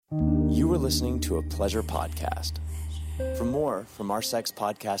You are listening to a Pleasure Podcast. For more from our sex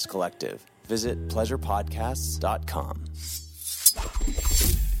podcast collective, visit pleasurepodcasts.com.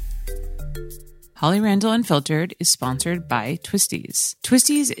 Holly Randall Unfiltered is sponsored by Twisties.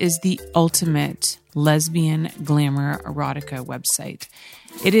 Twisties is the ultimate lesbian glamour erotica website.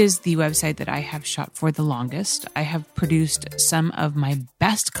 It is the website that I have shot for the longest. I have produced some of my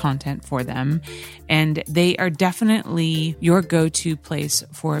best content for them, and they are definitely your go-to place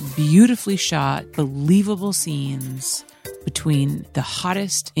for beautifully shot, believable scenes between the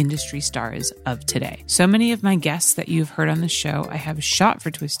hottest industry stars of today. So many of my guests that you've heard on the show, I have shot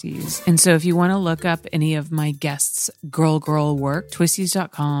for Twisties. And so if you want to look up any of my guests' girl work,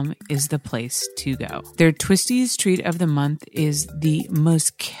 twisties.com is the place to go. Their Twisties treat of the month is the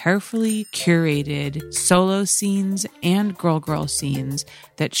most carefully curated solo scenes and girl scenes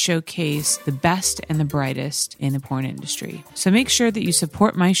that showcase the best and the brightest in the porn industry. So make sure that you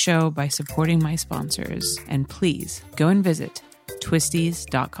support my show by supporting my sponsors. And please go and visit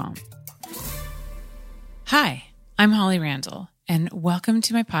twisties.com. Hi, I'm Holly Randall, and welcome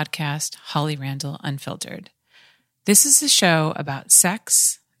to my podcast, Holly Randall Unfiltered. This is a show about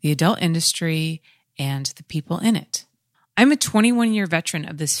sex, the adult industry, and the people in it. I'm a 21-year veteran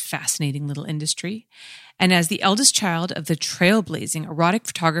of this fascinating little industry, and as the eldest child of the trailblazing erotic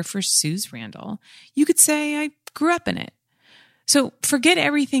photographer Suze Randall, you could say I grew up in it. So forget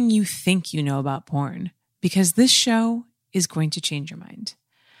everything you think you know about porn, because this show is going to change your mind.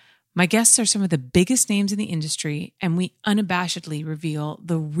 My guests are some of the biggest names in the industry, and we unabashedly reveal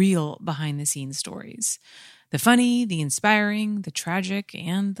the real behind-the-scenes stories. The funny, the inspiring, the tragic,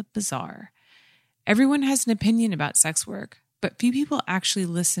 and the bizarre. Everyone has an opinion about sex work, but few people actually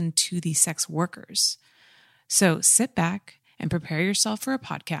listen to the sex workers. So sit back and prepare yourself for a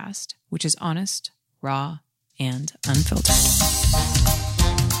podcast which is honest, raw, and unfiltered.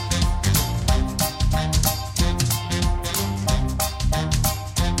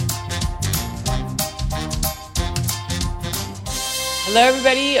 Hello,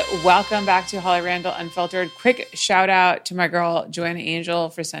 everybody. Welcome back to Holly Randall Unfiltered. Quick shout out to my girl, Joanna Angel,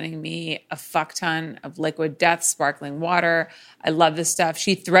 for sending me a fuck ton of Liquid Death sparkling water. I love this stuff.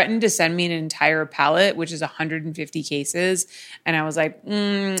 She threatened to send me an entire pallet, which is 150 cases. And I was like,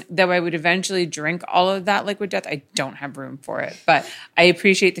 though I would eventually drink all of that Liquid Death, I don't have room for it. But I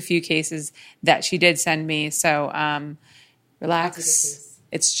appreciate the few cases that she did send me. So relax.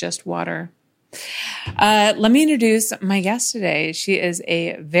 It's just water. Let me introduce my guest today. She is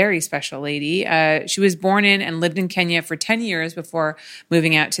a very special lady. She was born in and lived in Kenya for 10 years before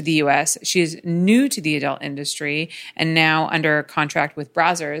moving out to the U.S. She is new to the adult industry and now under contract with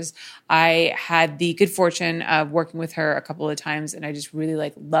Brazzers. I had the good fortune of working with her a couple of times, and I just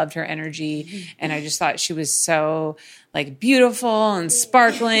really loved her energy. And I just thought she was so beautiful and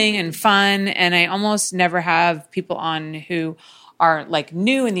sparkling and fun. And I almost never have people on who are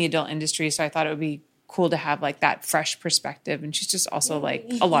new in the adult industry. So I thought it would be cool to have that fresh perspective. And she's just also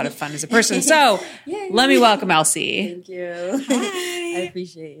a lot of fun as a person. So let me welcome Elsie. Thank you. Hi. I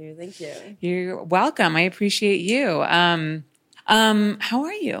appreciate you. Thank you. You're welcome. I appreciate you. How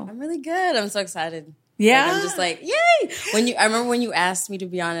are you? I'm really good. I'm so excited. Yeah. I'm just yay. I remember when you asked me to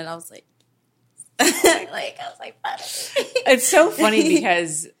be on it, I was like, It's so funny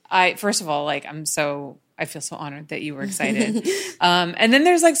because first of all, I feel so honored that you were excited. And then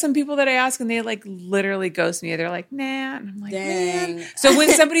there's some people that I ask and they literally ghost me. They're like, nah. And I'm like, dang. Man. So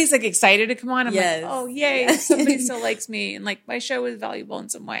when somebody's excited to come on, I'm yes. like, oh, yay. Somebody still likes me. And my show is valuable in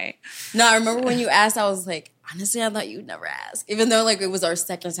some way. No, I remember when you asked, I was like, honestly, I thought you'd never ask. Even though it was our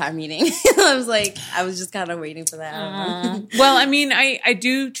second time meeting. I was just kind of waiting for that. Well, I mean, I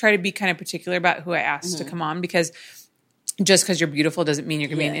do try to be kind of particular about who I ask to come on because just because you're beautiful doesn't mean you're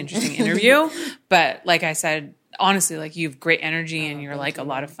going to be an interesting interview. But like I said, honestly, you have great energy and you're a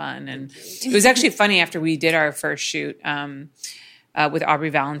lot of fun. And it was actually funny after we did our first shoot with Aubrey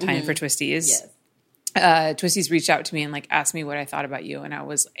Valentine for Twisties. Yes. Twisties reached out to me and asked me what I thought about you. And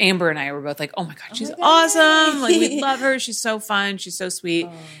Amber and I were both oh my God, she's awesome. We love her. She's so fun. She's so sweet.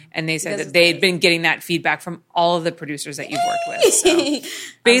 And they said that they'd been getting that feedback from all of the producers that you've worked with. So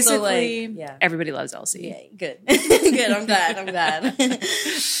basically, everybody loves Elsie. Yeah, good. Good. I'm glad.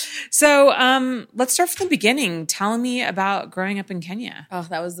 So let's start from the beginning. Tell me about growing up in Kenya. Oh,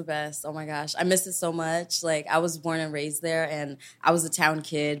 that was the best. Oh my gosh. I missed it so much. I was born and raised there and I was a town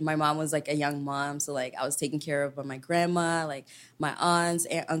kid. My mom was a young mom. So I was taken care of by my grandma, my aunts,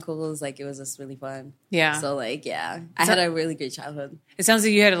 and uncles. It was just really fun. Yeah. So I had a really great childhood. It sounds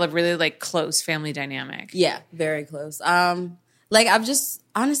like you had a really close family dynamic. Yeah, very close. I'm just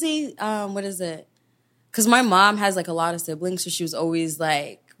honestly, what is it? Because my mom has a lot of siblings, so she was always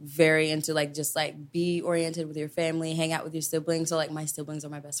very into like just like be oriented with your family, hang out with your siblings. So like my siblings are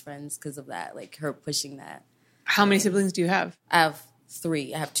my best friends because of that, like her pushing that. How many siblings do you have? I have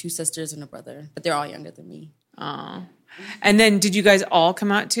 3. I have 2 sisters and a brother, but they're all younger than me. Oh. And then did you guys all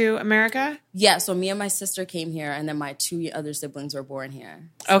come out to America? Yeah, so me and my sister came here, and then my 2 other siblings were born here.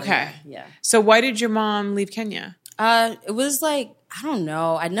 So, Okay. Yeah. So why did your mom leave Kenya? It was like, I don't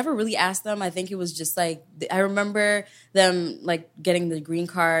know. I never really asked them. I think it was just like, I remember them like getting the green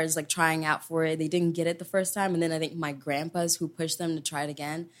cards, like trying out for it. They didn't get it the first time. And then I think my grandpa's who pushed them to try it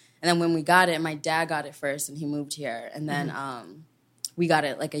again. And then when we got it, my dad got it first and he moved here. And then we got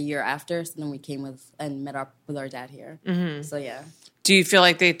it like a year after. So then we came with and met up with our dad here. Mm-hmm. So yeah. Do you feel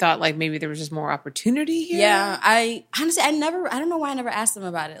like they thought like maybe there was just more opportunity here? Yeah, I honestly, I don't know why I never asked them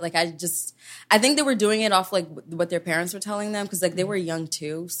about it. Like, I think they were doing it off like what their parents were telling them because like they were young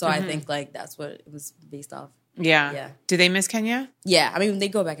too. So I think like that's what it was based off. Yeah. Yeah. Do they miss Kenya? Yeah, I mean they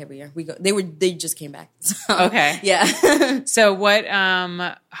go back every year. They just came back. So, Okay. Yeah. So what?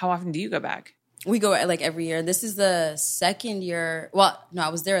 How often do you go back? We go like every year. This is the second year. Well, no, I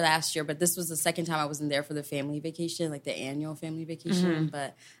was there last year, but this was the second time I wasn't there for the family vacation, like the annual family vacation.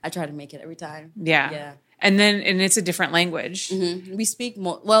 But I try to make it every time. Yeah. Yeah. And it's a different language. Mm-hmm. We speak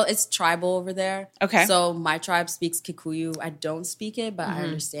well, it's tribal over there. Okay. So my tribe speaks Kikuyu. I don't speak it, but I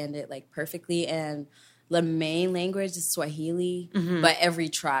understand it like perfectly. And the main language is Swahili, but every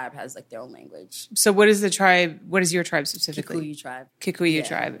tribe has like their own language. So what is the tribe? What is your tribe specifically? Kikuyu tribe. Kikuyu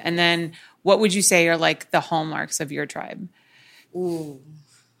tribe. And then what would you say are like the hallmarks of your tribe? Ooh,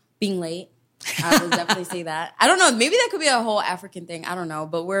 being late. I would definitely say that. I don't know. Maybe that could be a whole African thing. I don't know.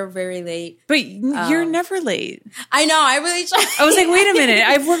 But we're very late. But you're never late. I know. I really try. I was like, wait a minute.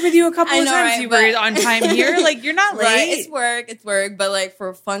 I've worked with you a couple of times. Right, You were on time here. Like, you're not late. Right. It's work. But like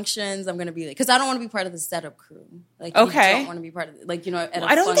for functions, I'm going to be late. Because I don't want to be part of the setup crew. Like, okay. You don't want to be part of it. Like, at a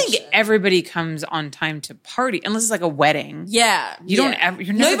I don't function. think everybody comes on time to party unless it's like a wedding. Yeah. You don't ever.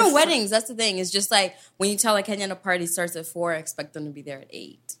 You're no, never even weddings. That's the thing. It's just like when you tell a Kenyan a party starts at 4, I expect them to be there at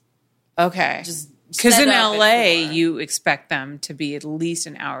 8. Okay. Just because in set up LA, at 4. you expect them to be at least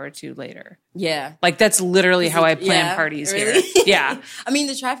an hour or two later. Yeah. Like that's literally how I plan parties really? here. Yeah. I mean,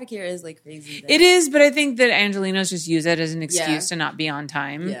 the traffic here is like crazy. It is, but I think that Angelinos just use it as an excuse to not be on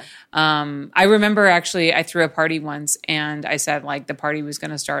time. Yeah. I remember actually I threw a party once and I said like the party was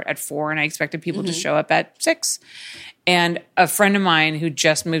going to start at 4 and I expected people to show up at 6. And a friend of mine who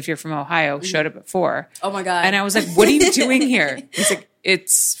just moved here from Ohio showed up at 4. Oh my God. And I was like, what are you doing here? He's like,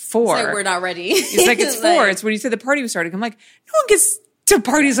 it's 4. It's like, we're not ready. He's like, it's 4. It's when you said the party was starting. I'm like, no one gets to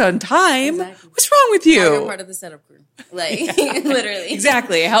parties on time. Exactly. What's wrong with you? You're part of the setup crew. Like, literally.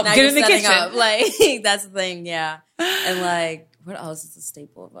 Exactly. Help now get in the setting kitchen. Up. Like, that's the thing, yeah. And like, what else is a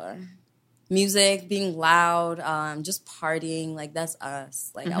staple of our music? Being loud, just partying. Like, that's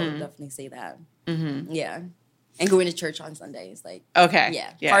us. Like, I would definitely say that. Mm-hmm. Yeah. And going to church on Sundays, like okay,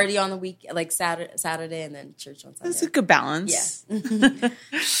 yeah. Party on the week, like Saturday, and then church on Sunday. That's a good balance.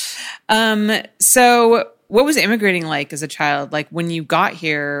 Yeah. So, what was immigrating like as a child? Like when you got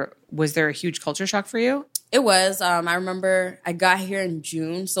here, was there a huge culture shock for you? It was. I remember I got here in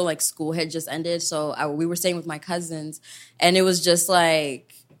June, so like school had just ended. So we were staying with my cousins, and it was just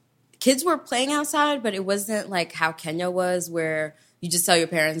like kids were playing outside, but it wasn't like how Kenya was, where you just tell your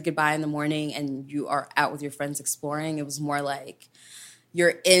parents goodbye in the morning and you are out with your friends exploring. It was more like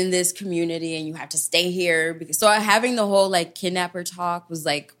you're in this community and you have to stay here. So having the whole like kidnapper talk was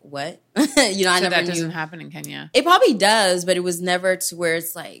like, what? I never that knew. Doesn't happen in Kenya. It probably does, but it was never to where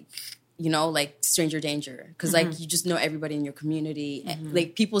it's like, like stranger danger. Because like you just know everybody in your community. And,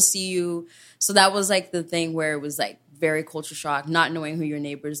 like people see you. So that was like the thing where it was like very culture shock, not knowing who your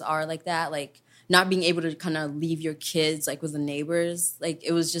neighbors are like that. Like not being able to kind of leave your kids like with the neighbors. Like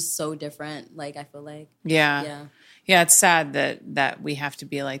it was just so different. Like I feel like. Yeah. It's sad that we have to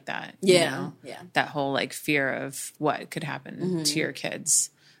be like that. Yeah. That whole like fear of what could happen to your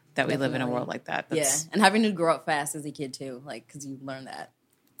kids. That we live in a world like that. That's, and having to grow up fast as a kid too, like because you learn that.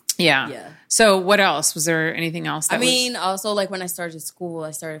 Yeah. So what else? Was there anything else? Also like when I started school,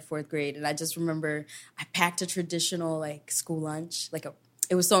 I started 4th grade, and I just remember I packed a traditional like school lunch.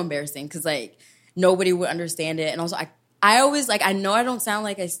 It was so embarrassing because like nobody would understand it, and also I always like I know I don't sound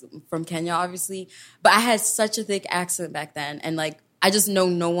like I'm from Kenya, obviously, but I had such a thick accent back then, and like I just know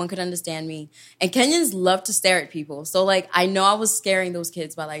no one could understand me. And Kenyans love to stare at people, so like I know I was scaring those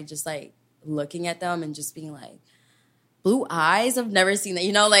kids by like just like looking at them and just being like, blue eyes, I've never seen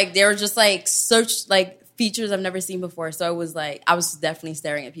that. Like they were just like such like features I've never seen before. So it was like I was definitely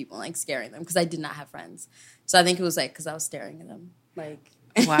staring at people and like scaring them because I did not have friends. So I think it was like because I was staring at them. Like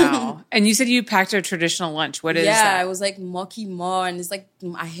Wow. And you said you packed a traditional lunch. What is that? It was like moki mo, and it's like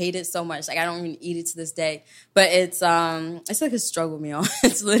I hate it so much. Like I don't even eat it to this day. But it's like a struggle meal.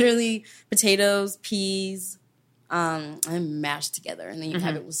 It's literally potatoes, peas, and mashed together, and then you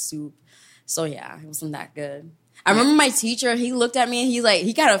have it with soup. So yeah, it wasn't that good. I remember my teacher, he looked at me and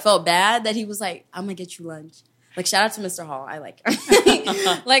he kind of felt bad that he was like, I'm gonna get you lunch. Like, shout out to Mr. Hall. I like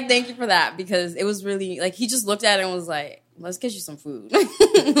him. Like, thank you for that, because it was really, like, he just looked at it and was like, let's get you some food.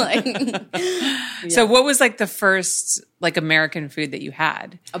 Like, yeah. So what was like the first like American food that you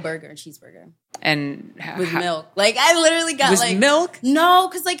had? A cheeseburger. And with milk. Like, I literally got like milk? No,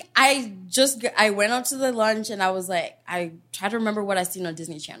 because like I went up to the lunch and I was like, I tried to remember what I seen on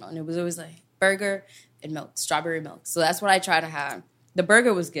Disney Channel, and it was always like burger and milk, strawberry milk. So that's what I tried to have. The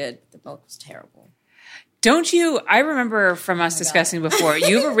burger was good. The milk was terrible. Don't you? I remember from us discussing before,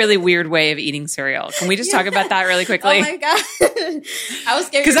 you have a really weird way of eating cereal. Can we just talk about that really quickly? Oh my God. I was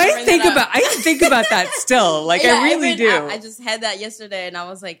scared. Because I think about that still. Like, I really do. I just had that yesterday and I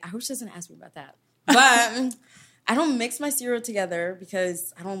was like, I wish she doesn't ask me about that. But I don't mix my cereal together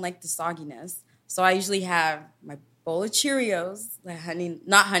because I don't like the sogginess. So I usually have my bowl of Cheerios, like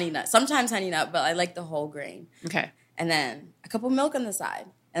not honey nut. Sometimes honey nut, but I like the whole grain. Okay. And then a cup of milk on the side.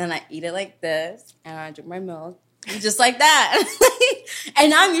 And then I eat it like this, and I drink my milk, just like that. And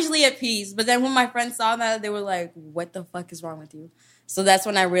now I'm usually at peace. But then when my friends saw that, they were like, what the fuck is wrong with you? So that's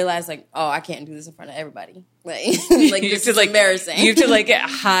when I realized, like, oh, I can't do this in front of everybody. Like this is embarrassing. You have to, like,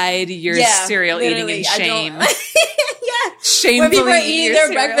 hide your cereal eating in shame. Yeah. Shamefully when people are eating their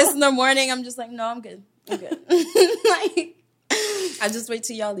cereal. breakfast in the morning, I'm just like, no, I'm good. Like, I just wait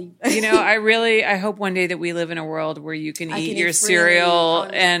till y'all leave. You know, I hope one day that we live in a world where you can eat your cereal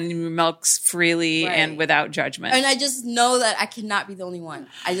and milks freely and without judgment. And I just know that I cannot be the only one.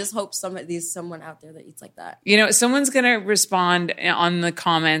 I just hope someone out there that eats like that. You know, someone's going to respond on the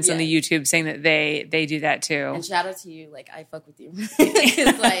comments on the YouTube saying that they do that too. And shout out to you. Like, I fuck with you.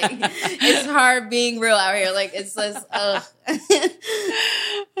 It's like, it's hard being real out here. Like, it's just, ugh.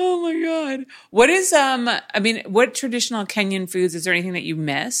 Oh my God. What is, what traditional Kenyan foods, is there anything that you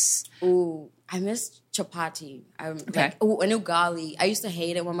miss? Ooh, I miss chapati. Like, and ugali. I used to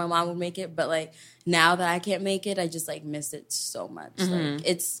hate it when my mom would make it, but like now that I can't make it, I just like miss it so much. Like,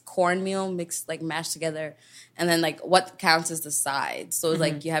 it's cornmeal mixed, like mashed together, and then like what counts as the side. So it's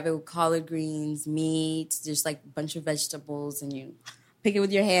like you have it with collard greens, meat, just like a bunch of vegetables, and you pick it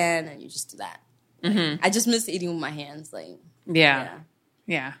with your hand and you just do that. Like, I just miss eating with my hands. Like, yeah.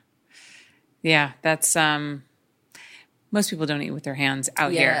 That's most people don't eat with their hands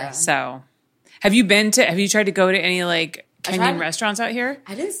out here. So, have you tried to go to any like Kenyan restaurants out here?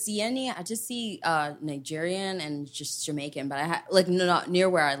 I didn't see any. I just see Nigerian and just Jamaican, but not near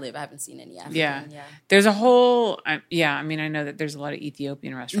where I live. I haven't seen any African. Yeah. There's a whole. I know that there's a lot of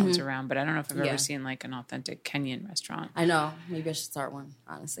Ethiopian restaurants around, but I don't know if I've ever seen like an authentic Kenyan restaurant. I know. Maybe I should start one.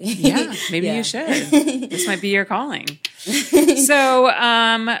 Honestly. Yeah. Maybe you should. This might be your calling. So,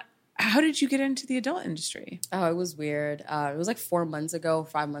 how did you get into the adult industry? Oh, it was weird. It was like 5 months ago.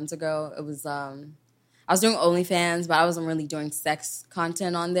 It was, I was doing OnlyFans, but I wasn't really doing sex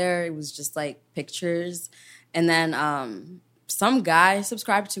content on there. It was just like pictures. And then some guy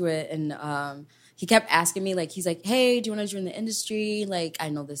subscribed to it, and he kept asking me, like, he's like, hey, do you want to join the industry? Like, I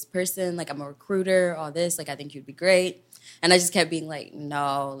know this person. Like, I'm a recruiter, all this. Like, I think you'd be great. And I just kept being like,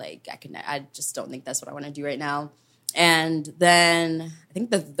 no, like, I just don't think that's what I want to do right now. And then I think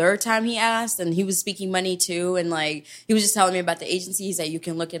the third time he asked, and he was speaking money too, and like he was just telling me about the agency. He said you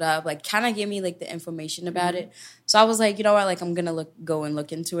can look it up, like kind of gave me like the information about it. So I was like, you know what, like I'm gonna go and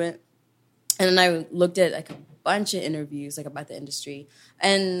look into it. And then I looked at like a bunch of interviews like about the industry,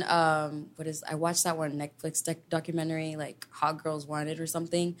 and I watched that one Netflix documentary, like Hot Girls Wanted or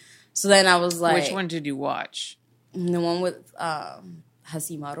something. So then I was like, which one did you watch? The one with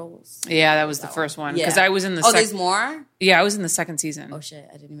Hasi Models. Yeah, that was the first one. Because I was in the there's more? Yeah, I was in the second season. Oh shit,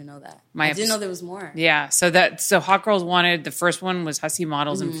 I didn't even know that. I didn't know there was more. Yeah, so Hot Girls Wanted, the first one was Hasi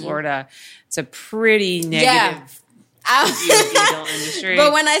Models in Florida. It's a pretty negative adult industry.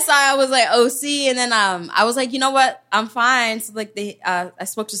 But when I saw it, I was like, OC, and then I was like, you know what, I'm fine. So like I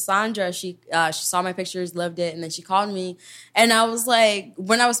spoke to Sandra. She saw my pictures, loved it, and then she called me, and I was like,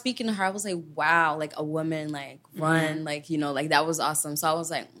 when I was speaking to her, I was like, wow, like a woman like run, like, you know, like that was awesome. So I was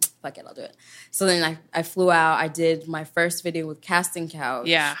like, fuck it, I'll do it. So then I flew out. I did my first video with Casting Couch.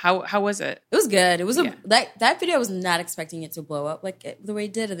 Yeah, how was it? It was good. It was that video. I was not expecting it to blow up like the way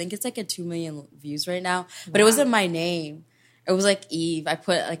it did. I think it's like at 2 million views right now. But it wasn't my name. It was like Eve. I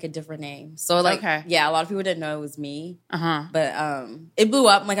put like a different name. So like, yeah, a lot of people didn't know it was me. But it blew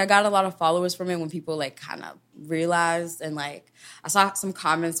up. Like I got a lot of followers from it when people like kind of realized, and like I saw some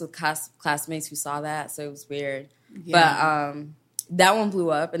comments with classmates who saw that. So it was weird. Yeah. But that one blew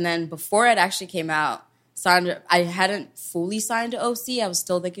up. And then before it actually came out, I hadn't fully signed to OC. I was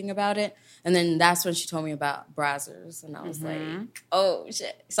still thinking about it. And then that's when she told me about Brazzers. And I was like, oh,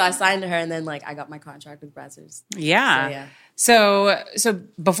 shit. So I signed to her, and then, like, I got my contract with Brazzers. Yeah. So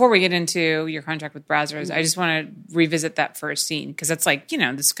before we get into your contract with Brazzers, I just want to revisit that first scene, because that's, like, you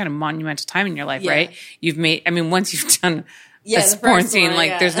know, this kind of monumental time in your life, right? You've made – I mean, once you've done a porn scene,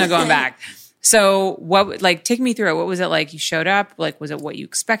 like, there's no going back. So what, like, take me through it. What was it like? You showed up? Like, was it what you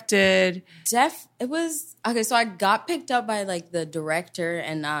expected? It was – okay, so I got picked up by, like, the director,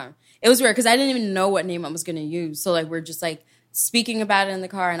 and it was weird because I didn't even know what name I was going to use. So, like, we're just, like, speaking about it in the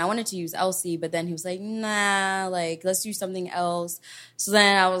car, and I wanted to use Elsie, but then he was like, nah, like, let's do something else. So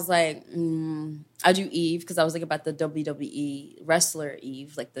then I was like, I'll do Eve, because I was, like, about the WWE wrestler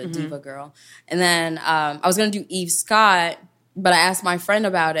Eve, like, the diva girl. And then I was going to do Eve Scott, but I asked my friend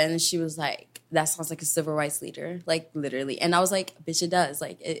about it, and she was like, that sounds like a civil rights leader, like, literally. And I was like, bitch, it does.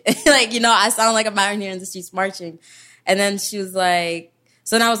 Like, like, you know, I sound like I'm out here in the streets marching. And then she was like,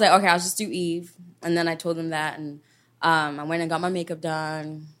 so then I was like, okay, I'll just do Eve. And then I told him that, and I went and got my makeup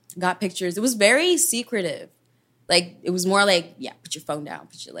done, got pictures. It was very secretive. Like, it was more like, yeah, put your phone down.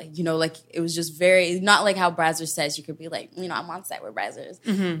 Put your, like, you know, like, it was just very, not like how Brazzers says you could be like, you know, I'm on set with Brazzers.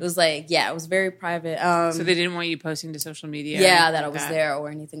 It was like, yeah, it was very private. So they didn't want you posting to social media? Yeah, that I was there or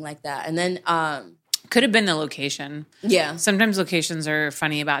anything like that. And then could have been the location. Yeah. Sometimes locations are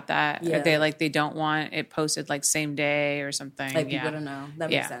funny about that. Yeah. They don't want it posted like same day or something. Like people don't know. That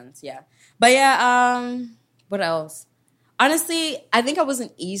makes sense. Yeah. But yeah, what else? Honestly, I think I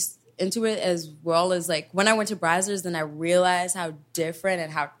wasn't into it as well as like when I went to Brazzers, then I realized how different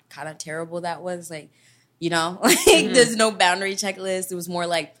and how kind of terrible that was. Like, you know, like there's no boundary checklist. It was more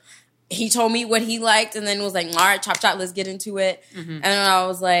like, he told me what he liked, and then was like, all right, chop, let's get into it. And then I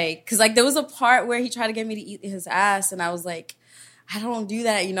was like, because like there was a part where he tried to get me to eat his ass, and I was like, I don't do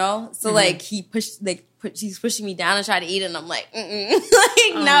that, you know? So like he's pushing me down and try to eat it, and I'm like,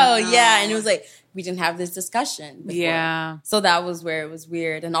 like, no, yeah. And it was like, we didn't have this discussion before. Yeah. So that was where it was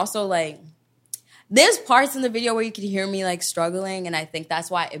weird. And also like, there's parts in the video where you could hear me like struggling, and I think that's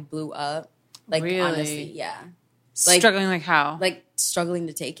why it blew up. Like, really? Honestly, yeah. Like, struggling like how? Like struggling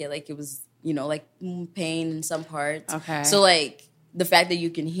to take it. Like it was, you know, like pain in some parts. Okay. So like the fact that you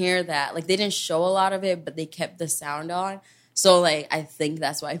can hear that, like they didn't show a lot of it, but they kept the sound on. So like I think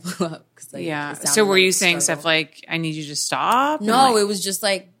that's why it blew up. Like, yeah. So were you saying stuff like, I need you to stop? No, it was just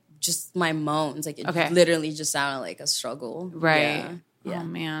like, just my moans. Like it literally just sounded like a struggle. Right. Yeah. Oh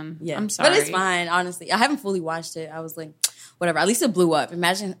man. Yeah. I'm sorry. But it's fine, honestly. I haven't fully watched it. I was like, whatever. At least it blew up.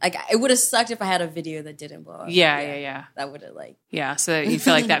 Imagine, like, it would have sucked if I had a video that didn't blow up. Yeah. That would have, like... Yeah, so you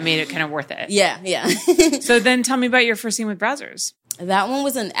feel like that made it kind of worth it. Yeah. So then tell me about your first scene with Brazzers. That one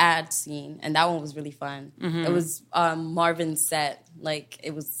was an ad scene, and that one was really fun. It was Marvin's set. Like,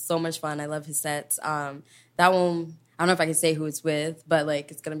 it was so much fun. I love his sets. That one, I don't know if I can say who it's with, but,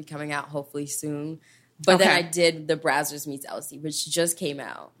 like, it's going to be coming out hopefully soon. But then I did the Brazzers meets Elsie, which just came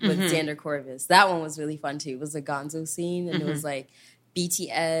out with Xander Corvus. That one was really fun, too. It was a Gonzo scene, and it was, like,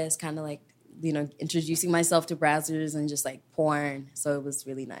 BTS, kind of, like, you know, introducing myself to Brazzers and just, like, porn. So it was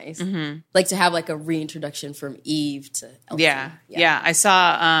really nice. Like, to have, like, a reintroduction from Eve to Elsie. Yeah. I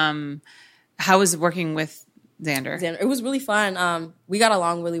saw, how was it working with Xander? It was really fun. We got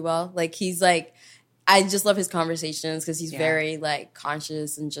along really well. Like, he's, like... I just love his conversations because he's very, like,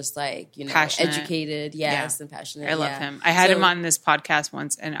 conscious and just, like, you know, passionate. Educated. Yes, and passionate. I love him. I had him on this podcast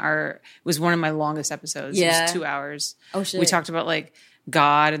once, and it was one of my longest episodes. It was 2 hours. Oh, shit. We talked about, like,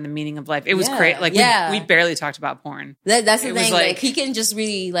 God and the meaning of life. It was great. Like, we barely talked about porn. That's the thing. Like, he can just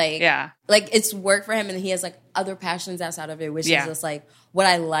really, like... Yeah. Like, it's work for him, and he has, like, other passions outside of it, which is just, like, what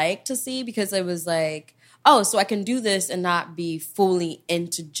I like to see because it was, like... Oh, so I can do this and not be fully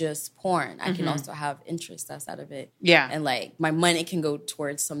into just porn. I can also have interests outside of it. Yeah. And, like, my money can go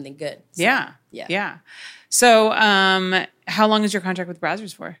towards something good. So, yeah. So, how long is your contract with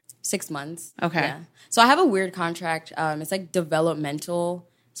Brazzers for? 6 months. Okay. Yeah. So I have a weird contract. It's, like, developmental.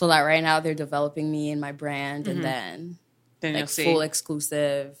 So, like, right now they're developing me and my brand. And then like, you'll see. full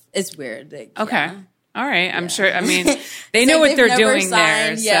exclusive. It's weird. Like, okay. Yeah. All right. I'm sure. I mean, they know what they're doing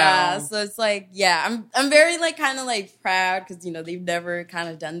there. So. Yeah. So it's like, I'm very like kind of like proud because, you know, they've never kind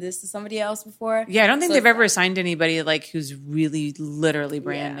of done this to somebody else before. Yeah. I don't think they've ever assigned anybody like who's really literally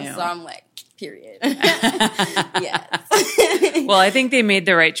brand new. So I'm like, period. Yes. Well, I think they made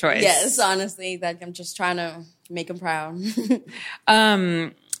the right choice. Yes. Honestly, like I'm just trying to Make him proud.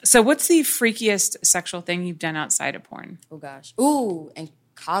 So what's the freakiest sexual thing you've done outside of porn? Oh gosh. Ooh, in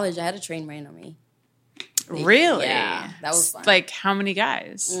college I had a train ran on me. Really? Yeah, that was fun. Like how many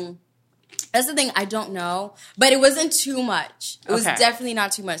guys? That's the thing, I don't know. But it wasn't too much. It was definitely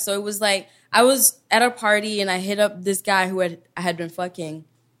not too much. So it was like, I was at a party and I hit up this guy who I had been fucking.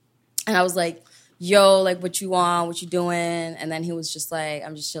 And I was like, yo, like, what you want? What you doing? And then he was just like,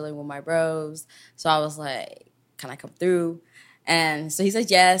 I'm just chilling with my bros. So I was like, can I come through? And so he said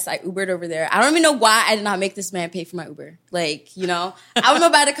yes. I Ubered over there. I don't even know why I did not make this man pay for my Uber. Like, you know, I'm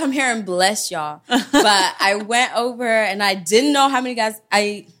about to come here and bless y'all. But I went over and I didn't know how many guys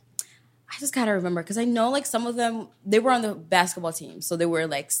I just gotta remember, because I know like some of them, they were on the basketball team. So there were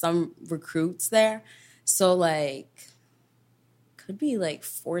like some recruits there. So like, could be like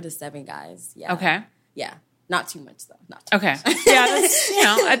 4 to 7 guys. Yeah. Okay. Yeah. Not too much though. Not too Okay. Yeah, that's, you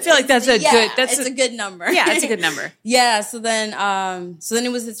know, I feel like that's a good, that's it's a good number. Yeah, it's a good number. Yeah. So then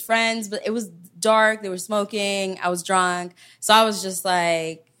it was his friends, but it was dark. They were smoking. I was drunk. So I was just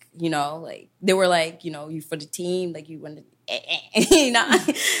like, you know, like they were like, you know, you for the team, like you want to, you know.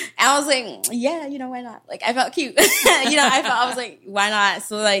 I was like, yeah, you know, why not? Like I felt cute. You know, I was like, why not?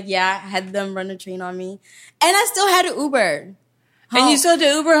 So like, yeah, I had them run a train on me, and I still had an Uber. And you still had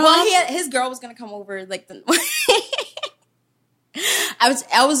to Uber home? Well, his girl was gonna come over like the.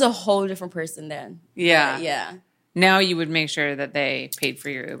 I was a whole different person then. Yeah. Yeah. Now you would make sure that they paid for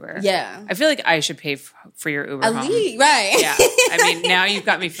your Uber. Yeah. I feel like I should pay for your Uber home. Right. Yeah. I mean, now you've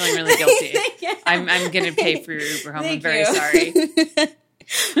got me feeling really guilty. Yeah. I'm going to pay for your Uber home. Thank I'm very you. sorry.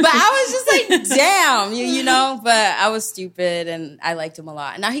 But I was just like, damn, you know? But I was stupid and I liked him a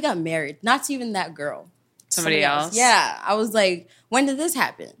lot. And now he got married. Not to even that girl. Somebody else? Yeah. I was like, when did this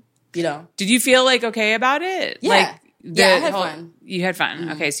happen? You know? Did you feel like okay about it? Yeah. Like, I had fun. You had fun.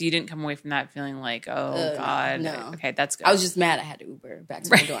 Mm-hmm. Okay, so you didn't come away from that feeling like, oh, God. No. Okay, that's good. I was just mad I had to Uber back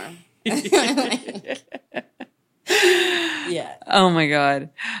to my dorm. Yeah. Oh, my God.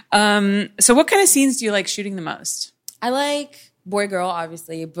 So what kind of scenes do you like shooting the most? I like boy, girl,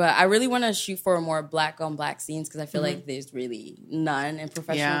 obviously, but I really want to shoot for more black on black scenes because I feel like there's really none in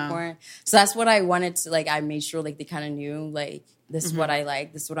professional porn. So that's what I wanted to, like, I made sure, like, they kind of knew, like, this is what I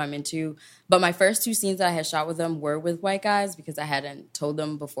like, this is what I'm into. But my first 2 scenes that I had shot with them were with white guys because I hadn't told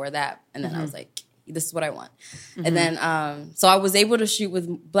them before that. And then I was like, this is what I want. And then, so I was able to shoot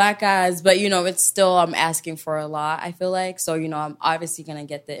with black guys, but, you know, it's still, I'm asking for a lot, I feel like. So, you know, I'm obviously going to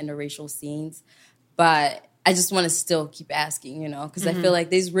get the interracial scenes, but I just want to still keep asking, you know, because I feel like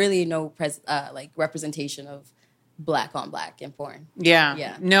there's really no like representation of black on black in porn. Yeah.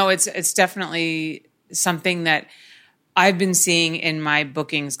 Yeah. No, it's definitely something that I've been seeing in my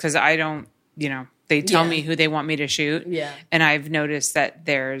bookings because I don't, you know, they tell me who they want me to shoot. Yeah. And I've noticed that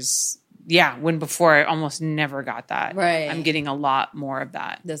there's, when before I almost never got that. Right. I'm getting a lot more of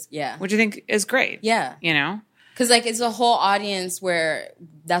that. Which I think is great. Yeah. You know? Because, like, it's a whole audience where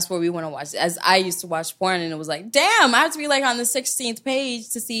that's what we want to watch. As I used to watch porn, and it was like, damn, I have to be, like, on the 16th page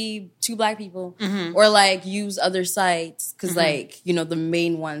to see 2 black people. Or, like, use other sites. Because, like, you know, the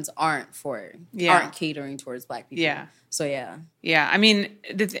main ones aren't catering towards black people. Yeah. So, yeah. Yeah. I mean,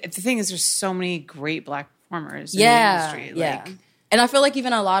 the thing is, there's so many great black performers in the industry. Yeah. And I feel like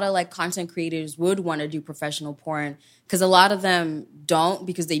even a lot of, like, content creators would want to do professional porn because a lot of them don't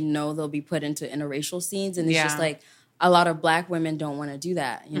because they know they'll be put into interracial scenes. And it's just, like, a lot of black women don't want to do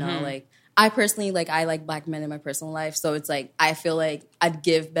that, you know? Like, I personally, like, I like black men in my personal life. So it's, like, I feel like I'd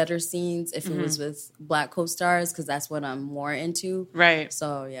give better scenes if it was with black co-stars because that's what I'm more into. Right.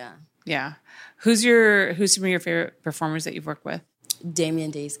 So, yeah. Yeah. Who's some of your favorite performers that you've worked with?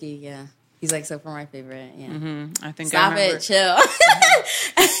 Damian Daysky, yeah. He's like so far my favorite. Yeah. I think Stop I remember. it, chill.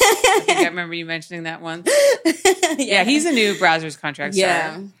 I think I remember you mentioning that once. Yeah, he's a new Brazzers contract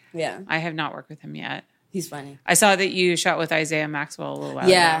star. Yeah. I have not worked with him yet. He's funny. I saw that you shot with Isaiah Maxwell a little while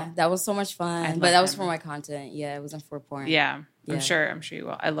ago. That was so much fun. But that was for my content. Yeah, it wasn't for porn. Yeah. I'm sure you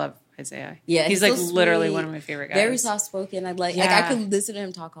will. I love Isaiah. Yeah, he's like so literally one of my favorite guys. Very soft spoken. Like I could listen to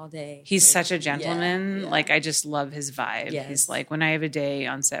him talk all day. He's such a gentleman. Like I just love his vibe. Yes. He's like when I have a day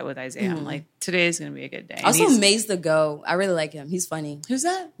on set with Isaiah, I'm like, today's gonna be a good day. Also Maze the Go. I really like him. He's funny. Who's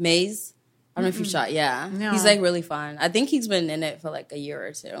that? Maze. I don't know if you shot. Yeah. No. He's like really fun. I think he's been in it for like a year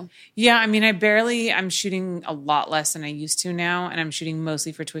or 2. Yeah. I mean, I'm shooting a lot less than I used to now. And I'm shooting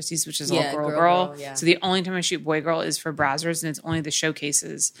mostly for Twisties, which is all girl. Yeah. So the only time I shoot boy girl is for Brazzers and it's only the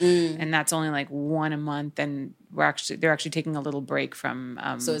showcases. And that's only like 1 a month. And they're actually taking a little break from,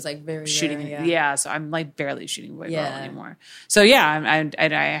 so it's like very shooting. Rare, yeah. So I'm like barely shooting boy girl anymore. So yeah, I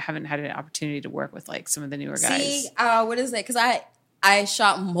haven't had an opportunity to work with like some of the newer guys. See, what is it? Cause I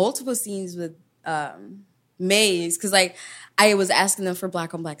shot multiple scenes with Maze, because like I was asking them for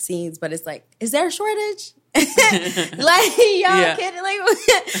black on black scenes, but it's like, is there a shortage? Like y'all kidding? Like,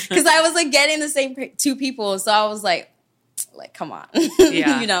 because I was like getting the same two people, so I was like come on,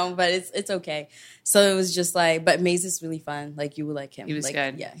 you know. But it's okay. So it was just like, but Maze is really fun. Like you would like him. He was like,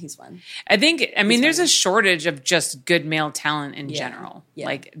 good. Yeah, he's fun. I mean, there's a shortage of just good male talent in general. Yeah.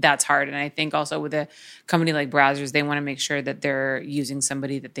 Like that's hard. And I think also with a company like Brazzers, they want to make sure that they're using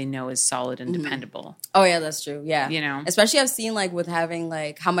somebody that they know is solid and dependable. Oh yeah, that's true. Yeah. You know, especially I've seen like with having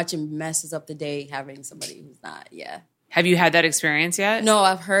like how much it messes up the day having somebody who's not. Yeah. Have you had that experience yet? No,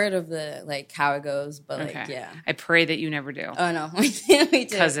 I've heard of the like how it goes, but like I pray that you never do. Oh no, we do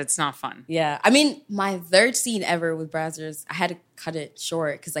because it's not fun. Yeah, I mean, my third scene ever with Brazzers, I had to cut it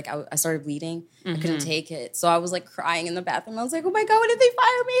short because like I started bleeding. I couldn't take it, so I was like crying in the bathroom. I was like, oh my god, when did they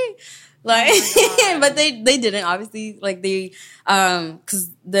fire me? Like, but they didn't obviously. Like they, because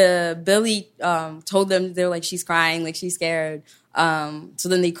the Billy told them they're like she's crying, like she's scared. So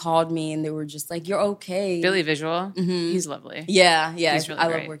then they called me and they were just like, you're okay. Billy Visual. He's lovely. Yeah. He's really I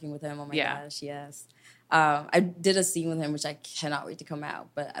great. love working with him. Oh my gosh. Yes. I did a scene with him, which I cannot wait to come out,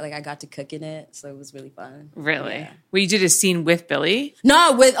 but like I got to cook in it. So it was really fun. Really? Yeah. Well, you did a scene with Billy?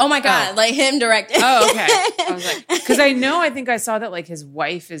 No, oh my God, like him directing. Oh, okay. I was like, because I think I saw that like his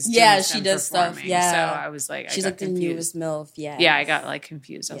wife is doing she does stuff. So Yeah. I was like, she's like the newest MILF. Yeah. Yeah. I got like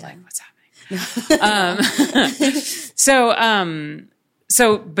confused. I was like, what's happening?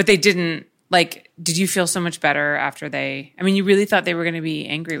 But they didn't, like, did you feel so much better after you really thought they were going to be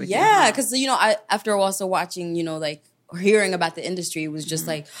angry with you? Yeah, because, you know, after also watching, you know, like, hearing about the industry, it was just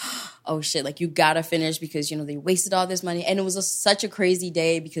like, oh shit, like you gotta finish because, you know, they wasted all this money. And it was such a crazy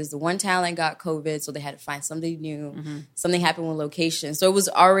day because the one talent got COVID, so they had to find something new. Something happened with location. So it was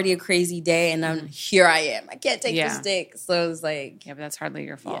already a crazy day, and then here I am. I can't take this dick. So it was like... Yeah, but that's hardly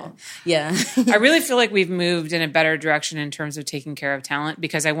your fault. Yeah. I really feel like we've moved in a better direction in terms of taking care of talent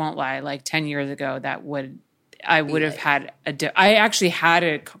because I won't lie, like 10 years ago, I would have had I actually had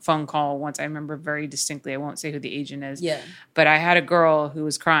a phone call once. I remember very distinctly. I won't say who the agent is. Yeah. But I had a girl who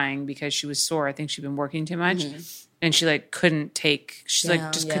was crying because she was sore. I think she'd been working too much. And she like couldn't take, she's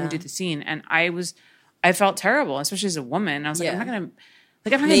like, just couldn't do the scene. And I felt terrible, especially as a woman. I was like, I'm not going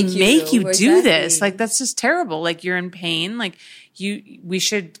to make you do this. Like, that's just terrible. Like, you're in pain. Like, we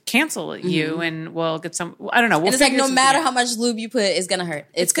should cancel you and we'll get some, I don't know. And it's like, no matter how much lube you put, it's going to hurt.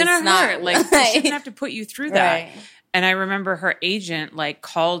 It's going to hurt. Like, they shouldn't have to put you through that. Right. And I remember her agent like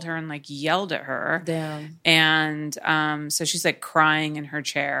called her and like yelled at her. Damn. And so she's like crying in her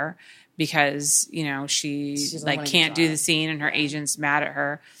chair because, you know, she's like can't do the scene and her agent's mad at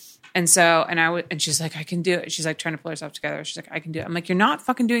her. And so, and she's like, I can do it. She's like trying to pull herself together. She's like, I can do it. I'm like, you're not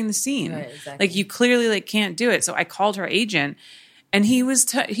fucking doing the scene. Right, exactly. Like, you clearly like can't do it. So I called her agent, and he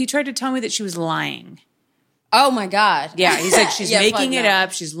tried to tell me that she was lying. Oh my God. Yeah, he's like, she's making it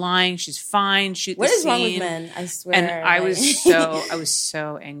up. She's lying. She's fine. Shoot the scene. What is wrong with men? I swear. And I was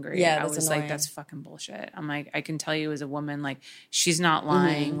so angry. Yeah, I was annoying. like, that's fucking bullshit. I'm like, I can tell you as a woman, like, she's not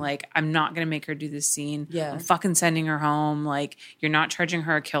lying. Like, I'm not going to make her do this scene. Yeah. I'm fucking sending her home. Like, you're not charging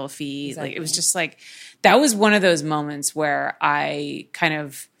her a kill fee. Exactly. Like, it was just like, that was one of those moments where I kind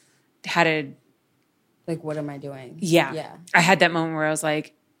of had a... Like, what am I doing? Yeah. I had that moment where I was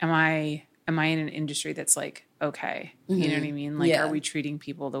like, am I in an industry that's like, okay, you know what I mean? Like, are we treating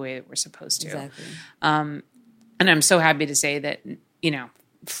people the way that we're supposed to? Exactly. And I'm so happy to say that, you know,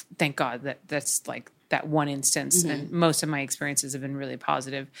 thank God that's like that one instance. And most of my experiences have been really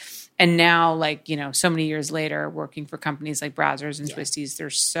positive. And now, like, you know, so many years later, working for companies like Brazzers and Twisties, they're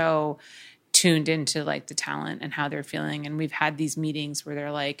so tuned into like the talent and how they're feeling. And we've had these meetings where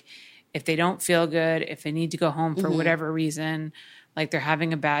they're like, if they don't feel good, if they need to go home for whatever reason, like they're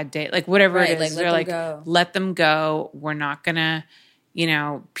having a bad day, like whatever it is, they're like, let them go. We're not going to, you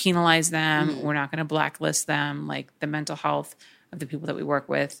know, penalize them. We're not going to blacklist them. Like, the mental health of the people that we work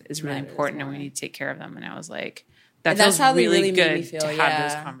with is really important, and we need to take care of them. And I was like, that's how really good made me feel, to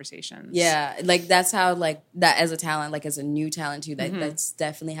have those conversations. Yeah. Like, that's how, like, that as a talent, like as a new talent too, that's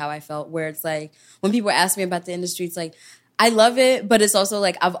definitely how I felt, where it's like, when people ask me about the industry, it's like, I love it, but it's also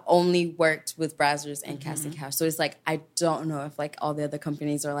like I've only worked with Brazzers and Casting Couch. So it's like, I don't know if like all the other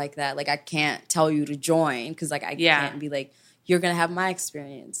companies are like that. Like, I can't tell you to join because like I can't be like, you're going to have my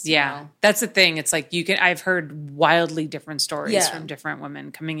experience. You know? That's the thing. It's like I've heard wildly different stories from different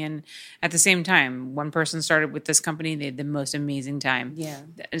women coming in at the same time. One person started with this company. They had the most amazing time. Yeah.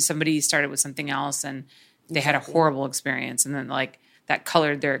 And somebody started with something else and they had a horrible experience. And then like that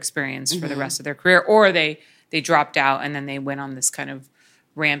colored their experience for the rest of their career, or they dropped out and then they went on this kind of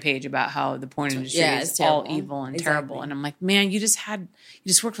rampage about how the porn industry is all evil and terrible. And I'm like, man, you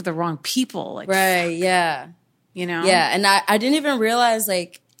just worked with the wrong people. Like, right. Yeah. You know? Yeah. And I didn't even realize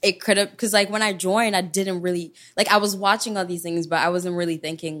like it could have, because like when I joined, I didn't really, like I was watching all these things, but I wasn't really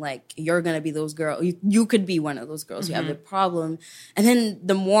thinking like you're going to be those girls. You could be one of those girls who have the problem. And then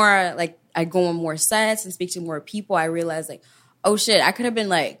the more like I go on more sets and speak to more people, I realized like, oh shit, I could have been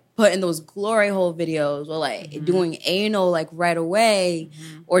like put in those glory hole videos or like doing anal like right away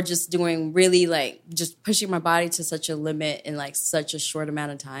or just doing really like just pushing my body to such a limit in like such a short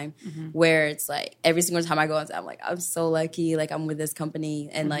amount of time where it's like every single time I go on set, I'm like, I'm so lucky. Like I'm with this company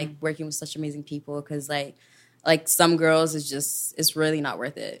and like working with such amazing people because like some girls it's really not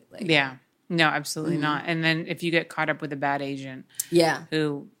worth it. Like, yeah. No, absolutely not. And then if you get caught up with a bad agent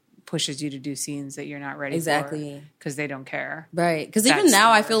who pushes you to do scenes that you're not ready for because they don't care. Right. Because even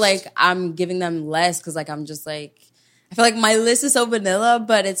now I feel like I'm giving them less because like I'm just like, I feel like my list is so vanilla,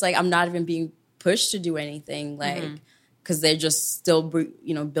 but it's like I'm not even being pushed to do anything like because they're just still,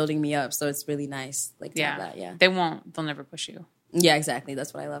 building me up. So it's really nice. Like to have that. Yeah. They'll never push you. Yeah, exactly.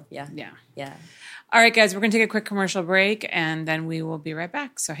 That's what I love. Yeah. Yeah. Yeah. All right, guys, we're going to take a quick commercial break, and then we will be right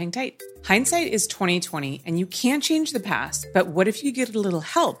back. So hang tight. Hindsight is 20/20, and you can't change the past, but what if you get a little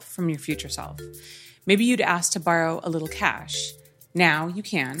help from your future self? Maybe you'd ask to borrow a little cash. Now you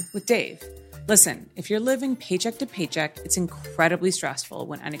can with Dave. Listen, if you're living paycheck to paycheck, it's incredibly stressful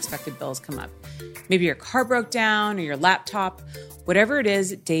when unexpected bills come up. Maybe your car broke down or your laptop. Whatever it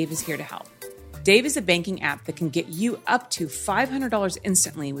is, Dave is here to help. Dave is a banking app that can get you up to $500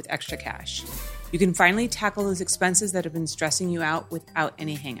 instantly with extra cash. You can finally tackle those expenses that have been stressing you out without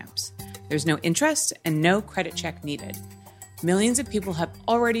any hangups. There's no interest and no credit check needed. Millions of people have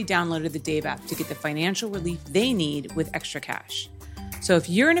already downloaded the Dave app to get the financial relief they need with extra cash. So if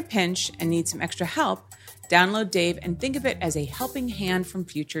you're in a pinch and need some extra help, download Dave and think of it as a helping hand from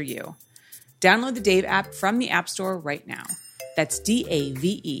future you. Download the Dave app from the App Store right now. That's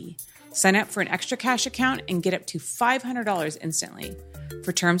DAVE. Sign up for an extra cash account and get up to $500 instantly.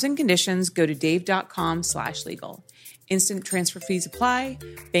 For terms and conditions, go to dave.com/legal. Instant transfer fees apply.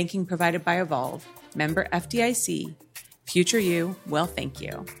 Banking provided by Evolve. Member FDIC. Future you will thank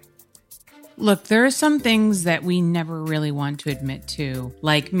you. Look, there are some things that we never really want to admit to,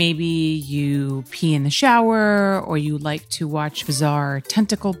 like maybe you pee in the shower, or you like to watch bizarre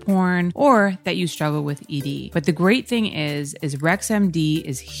tentacle porn, or that you struggle with ED. But the great thing is RexMD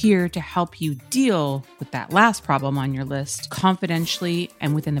is here to help you deal with that last problem on your list confidentially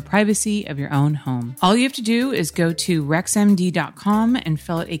and within the privacy of your own home. All you have to do is go to RexMD.com and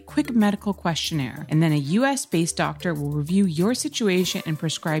fill out a quick medical questionnaire, and then a US-based doctor will review your situation and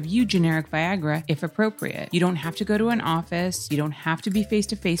prescribe you generic Viagra if appropriate. You don't have to go to an office. You don't have to be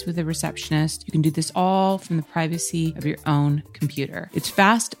face-to-face with a receptionist. You can do this all from the privacy of your own computer. It's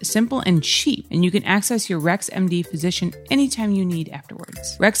fast, simple, and cheap, and you can access your RexMD physician anytime you need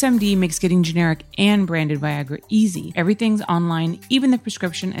afterwards. RexMD makes getting generic and branded Viagra easy. Everything's online, even the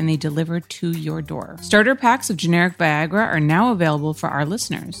prescription, and they deliver to your door. Starter packs of generic Viagra are now available for our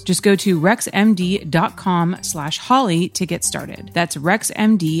listeners. Just go to RexMD.com/Holly to get started. That's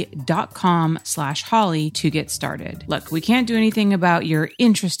RexMD.com/Holly to get started. Look, we can't do anything about your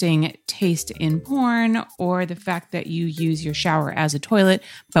interesting taste in porn or the fact that you use your shower as a toilet,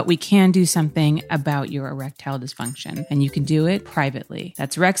 but we can do something about your erectile dysfunction, and you can do it privately.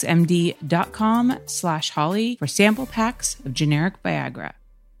 That's RexMD.com/Holly for sample packs of generic Viagra.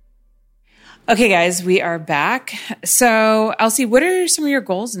 Okay, guys, we are back. So, Elsie, what are some of your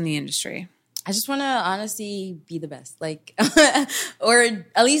goals in the industry? I just want to honestly be the best, like, or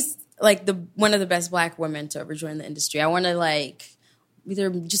at least like one of the best Black women to ever join the industry. I want to like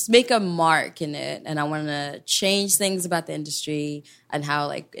either just make a mark in it, and I want to change things about the industry and how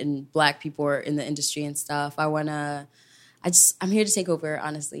like Black people are in the industry and stuff. I'm here to take over,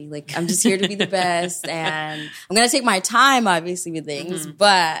 honestly. Like I'm just here to be the best, and I'm gonna take my time, obviously, with things,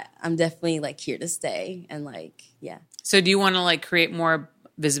 but I'm definitely like here to stay, and like yeah. So do you want to like create more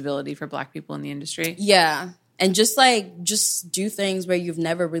visibility for Black people in the industry? Yeah. And just do things where you've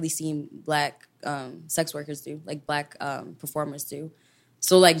never really seen Black sex workers do, like Black performers do.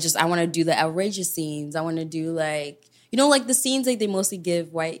 So like I want to do the outrageous scenes. I want to do like, like the scenes like they mostly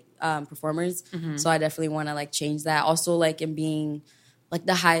give white performers. So I definitely want to like change that. Also like in being like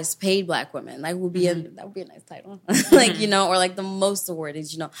the highest paid Black women, like that would be a nice title. Like, or like the most awarded,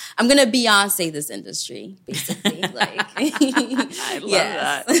 I'm going to Beyonce this industry, basically. Like, I love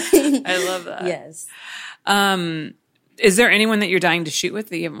that. I love that. Yes. Is there anyone that you're dying to shoot with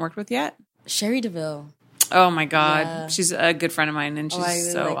that you haven't worked with yet? Sherry DeVille. Oh my God. Yeah. She's a good friend of mine and she's I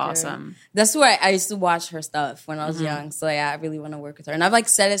really so like her. awesome. That's where I used to watch her stuff when I was young. So yeah, I really want to work with her. And I've like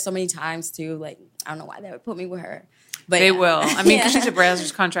said it so many times too. Like, I don't know why they would put me with her. But They yeah. will. I mean, because she's a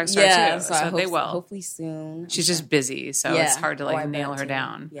Brazzers contract star Yeah, too. so, So, I hope they will. hopefully soon. She's just busy. So it's hard to like nail her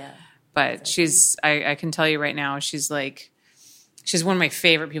down. Yeah. But she's, I can tell you right now, she's one of my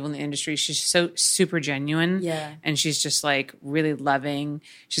favorite people in the industry. She's so super genuine. Yeah. And she's just like really loving.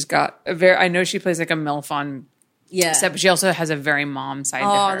 She's got I know she plays like a MILF on Yeah. set, but she also has a very mom side to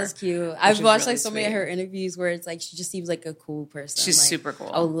Oh, her. that's cute. I've is watched really like so many of sweet. her interviews where it's like she just seems like a cool person. She's Like, super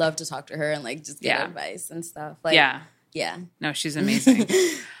cool. I would love to talk to her and like just get Yeah. advice and stuff. Like, Yeah. Yeah. No, she's amazing.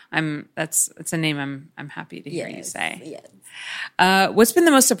 That's a name I'm happy to hear you Yes, say. Yes. What's been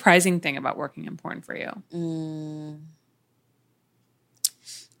the most surprising thing about working in porn for you?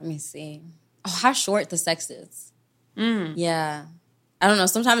 Let me see. Oh, how short the sex is. Yeah. I don't know.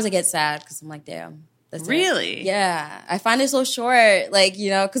 Sometimes I get sad because I'm like, damn. That's it. Really? Yeah. I find it so short. Like, you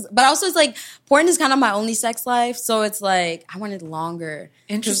know, but also it's like porn is kind of my only sex life. So it's like, I want it longer.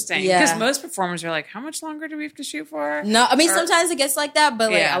 Interesting. Yeah. Because most performers are like, how much longer do we have to shoot for? No, I mean, sometimes it gets like that, but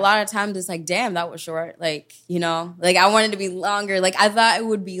like Yeah. a lot of times it's like, damn, that was short. Like, you know, like I wanted to be longer. Like I thought it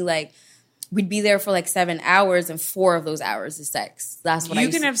would be like, we'd be there for like 7 hours and 4 of those hours is sex. That's what You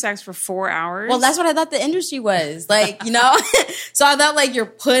can have sex for 4 hours? Well, that's what I thought the industry was. Like, you know? So I thought like you're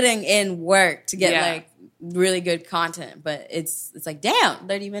putting in work to get Yeah. like really good content, but it's like, damn,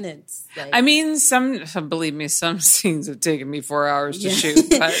 30 minutes. Like, I mean, believe me, some scenes have taken me 4 hours to shoot,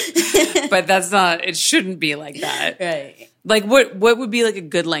 but that's not, it shouldn't be like that. right. Like what would be like a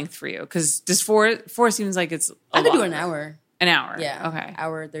good length for you? Because does four seems like it's I could do lot. an hour. An hour. Yeah. Okay.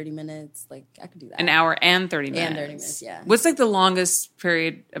 Hour, 30 minutes. Like I could do that. An hour and 30 minutes. And 30 minutes, yeah. What's like the longest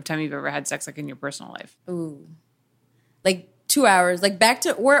period of time you've ever had sex like in your personal life? Ooh. Like 2 hours. Like back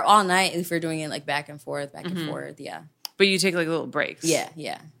to, or all night if we're doing it like back and forth. Yeah. But you take like little breaks. Yeah.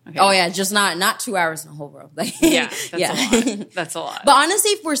 Okay. Oh yeah, just not 2 hours in a whole row. Like, Yeah. That's a lot. That's a lot. But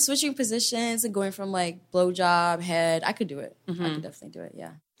honestly, if we're switching positions and going from like blowjob, head, I could do it. I could definitely do it.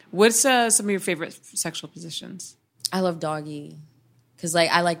 Yeah. What's some of your favorite sexual positions? I love doggy because like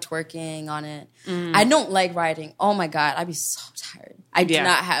I like twerking on it. I don't like riding. Oh my God, I'd be so tired. I do Yeah.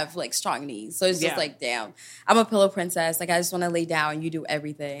 not have like strong knees, so it's just Yeah. like damn. I'm a pillow princess. Like I just want to lay down and you do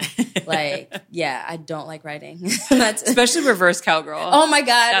everything. Like yeah, I don't like riding. That's Especially reverse cowgirl. oh my God,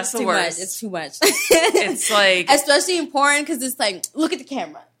 That's it's the too worst. much. It's too much. It's like especially in porn because it's like look at the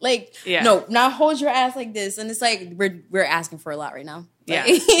camera. Like Yeah. no, now hold your ass like this, and it's like we're asking for a lot right now. yeah.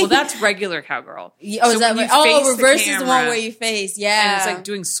 Like- Well, that's regular cowgirl. Oh, So is that when you right? face Oh, the reverse is the one camera, where you face. Yeah, and it's like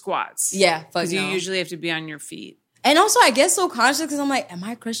doing squats. yeah, fuck Because you no. usually have to be on your feet. And also, I get so conscious because I'm like, am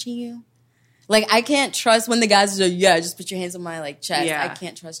I crushing you? Like, I can't trust when the guys are like, yeah, just put your hands on my like chest. Yeah. I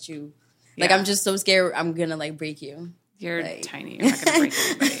can't trust you. Like, Yeah. I'm just so scared I'm gonna like break you. You're Like- tiny. You're not going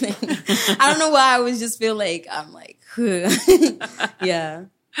to break anybody. I don't know why I always just feel like I'm like, yeah.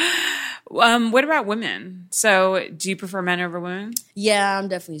 What about women? So do you prefer men over women? Yeah, I'm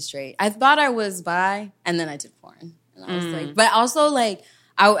definitely straight. I thought I was bi, and then I did porn. And I was like, but also like,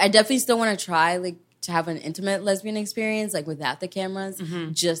 I definitely still want to try like to have an intimate lesbian experience, like without the cameras,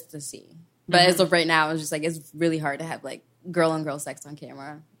 just to see. But as of right now, it's just like it's really hard to have like girl on girl sex on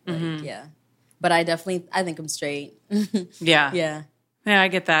camera. Like, yeah. But I think I'm straight. Yeah. Yeah. Yeah, I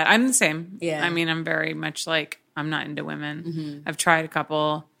get that. I'm the same. Yeah. I mean, I'm very much like, I'm not into women. I've tried a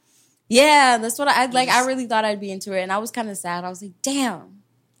couple. Yeah, that's what I like. I really thought I'd be into it, and I was kind of sad. I was like, damn.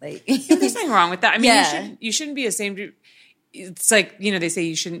 Like, There's nothing wrong with that. I mean, Yeah. you shouldn't be ashamed. It's like, you know, they say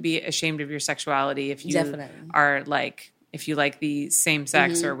you shouldn't be ashamed of your sexuality if you Definitely. are like, if you like the same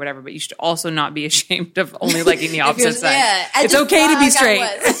sex or whatever, but you should also not be ashamed of only liking the opposite sex. Yeah, I It's just okay to thought be I straight.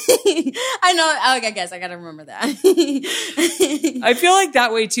 was. I know. I guess I got to remember that. I feel like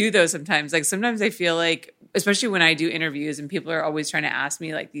that way too, though, sometimes. Like, sometimes I feel like, especially when I do interviews and people are always trying to ask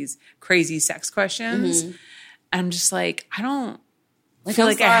me like these crazy sex questions, I'm just like, I don't feel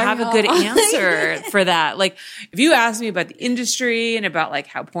I'm like I sorry, have a good y'all. answer for that. Like, if you ask me about the industry and about like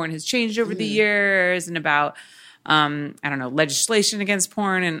how porn has changed over the years and about, I don't know, legislation against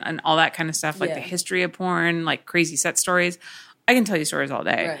porn and all that kind of stuff, like Yeah. the history of porn, like crazy set stories, I can tell you stories all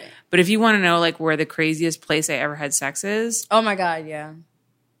day. Right. But if you want to know like where the craziest place I ever had sex is, Oh my God, yeah.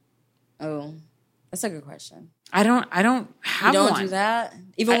 Oh, that's a good question. I don't have You don't one. do that?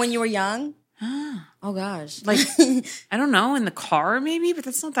 Even when you were young? Oh gosh. Like, I don't know, in the car maybe, but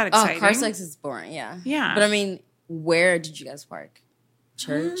that's not that oh, exciting. car sex is boring, yeah. Yeah. But I mean, where did you guys park?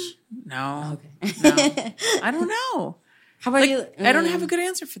 Church? No. Okay. No. I don't know. How about Like, you? I don't have a good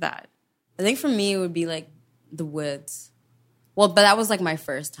answer for that. I think for me, it would be like the woods. Well, but that was like my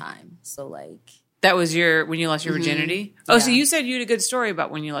first time. So like, That was when you lost your virginity? Oh, so you said you had a good story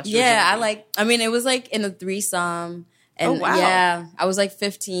about when you lost your virginity. It was like in a threesome. And wow. Yeah, I was like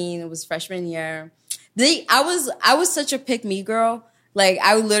 15. It was freshman year. I was such a pick-me girl. Like,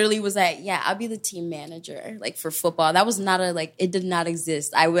 I literally was like, yeah, I'll be the team manager, like, for football. That was not it did not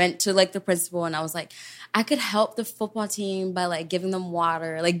exist. I went to, like, the principal, and I was like, I could help the football team by, like, giving them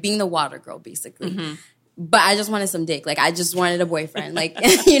water, like, being the water girl, basically. Mm-hmm. But I just wanted some dick. Like, I just wanted a boyfriend. Like,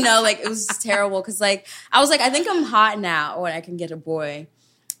 it was just terrible. Because, like, I was like, I think I'm hot now when I can get a boy.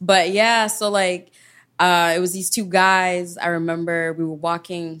 But, yeah, so, like, it was these two guys. I remember we were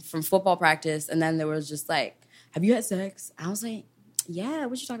walking from football practice, and then they were just like, have you had sex? I was like, yeah,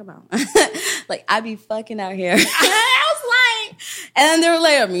 what you talking about? Like, I be fucking out here. I was like, and then they were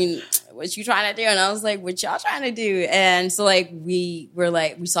like, I mean, what you trying to do? And I was like, what y'all trying to do? And so, like, we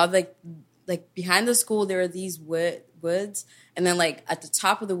saw, like behind the school, there are these woods. And then, like, at the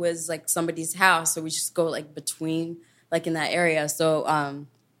top of the woods is, like, somebody's house. So we just go, like, between, like, in that area. So,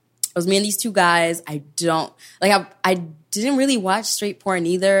 it was me and these two guys. I didn't really watch straight porn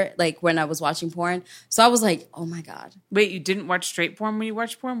either, like, when I was watching porn. So I was like, oh, my God. Wait, you didn't watch straight porn when you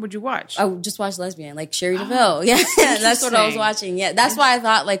watched porn? What'd you watch? I just watched lesbian, like Sherry DeVille. Yeah, that's what I was watching. Yeah, that's why I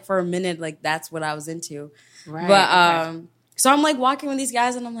thought, like, for a minute, like, that's what I was into. Right. But, so I'm, like, walking with these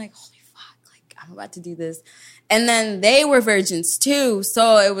guys, and I'm like, holy fuck, like, I'm about to do this. And then they were virgins, too.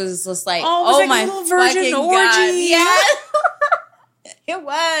 So it was just like, oh my little virgin orgy. God. Yeah. It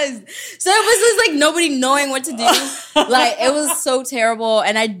was. So it was just like nobody knowing what to do. Like, it was so terrible.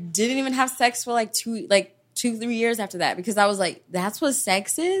 And I didn't even have sex for like 2-3 years after that, because I was like, that's what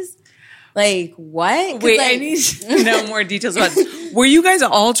sex is? Like, what? Wait, like, I need to know more details about this. Were you guys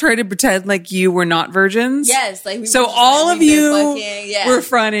all trying to pretend like you were not virgins? Yes. Like, so all of you were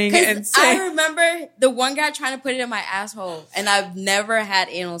fronting and saying. I remember the one guy trying to put it in my asshole, and I've never had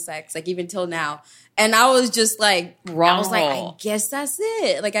anal sex, like, even till now. And I was just like, wrong. I was like, I guess that's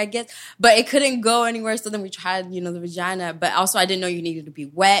it. Like, I guess, but it couldn't go anywhere. So then we tried, the vagina. But also, I didn't know you needed to be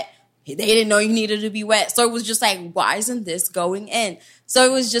wet. They didn't know you needed to be wet. So it was just like, why isn't this going in? So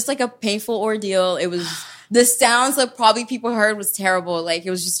it was just like a painful ordeal. It was, the sounds that probably people heard was terrible. Like, it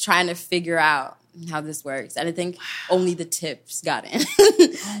was just trying to figure out how this works. And I think only the tips got in.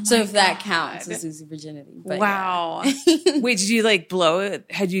 So if that counts as losing virginity. But wow. Yeah. Wait, did you like blow it?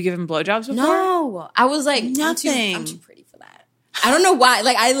 Had you given blowjobs before? No. I was like, nothing. I'm too pretty for that. I don't know why.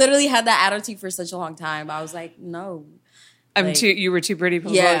 Like, I literally had that attitude for such a long time. I was like, no. You were too pretty for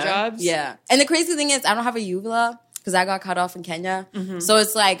blowjobs? Yeah. And the crazy thing is, I don't have a uvula because I got cut off in Kenya. Mm-hmm. So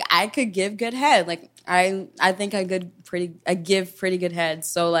it's like, I could give good head. Like, I think I give pretty good head.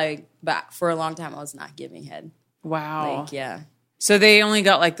 So, like, but for a long time, I was not giving head. Wow. Like, yeah. So they only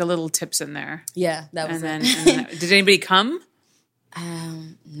got, like, the little tips in there. Yeah, that was and then did anybody come?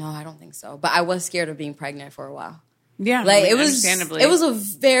 No, I don't think so. But I was scared of being pregnant for a while. Yeah, like, it understandably. It was a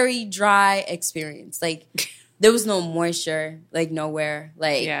very dry experience. Like, there was no moisture, like, nowhere.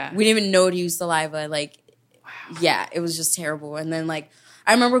 Like, we didn't even know to use saliva. Like, wow. Yeah, it was just terrible. And then, like,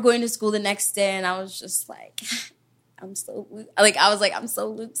 I remember going to school the next day, and I was just like, I'm so loose. Like, I was like, I'm so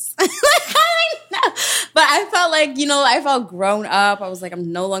loose. Like, I don't know. But I felt like, I felt grown up. I was like,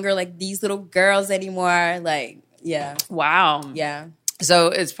 I'm no longer like these little girls anymore. Like, yeah. Wow. Yeah. So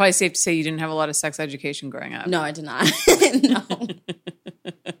it's probably safe to say you didn't have a lot of sex education growing up. No, I did not. No.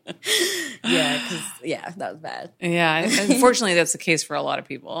 Yeah, that was bad. Yeah. Unfortunately, that's the case for a lot of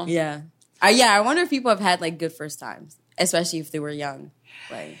people. Yeah. I wonder if people have had, like, good first times, especially if they were young.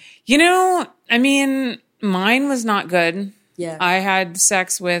 Like, I mean, mine was not good. Yeah. I had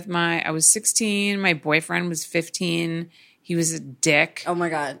sex with I was 16. My boyfriend was 15. He was a dick. Oh my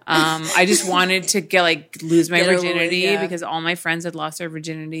God. I just wanted to lose my virginity with, because all my friends had lost their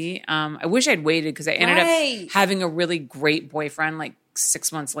virginity. I wish I'd waited because I ended up having a really great boyfriend like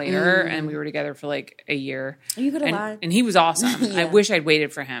 6 months later, and we were together for like a year. You could have lied. And he was awesome. Yeah. I wish I'd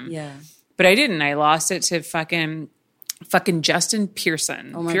waited for him. Yeah. But I didn't. I lost it to fucking Justin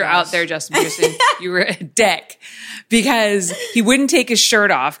Pearson. Oh my if you're gosh. out there, Justin Pearson, you were a dick because he wouldn't take his shirt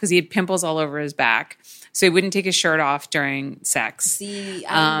off because he had pimples all over his back. So he wouldn't take his shirt off during sex. See,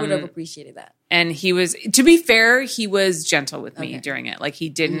 I would have appreciated that. And he was, to be fair, he was gentle with me during it. Like, he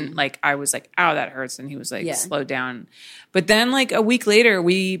didn't, I was like, ow, that hurts. And he was like, slow down. But then, like, a week later,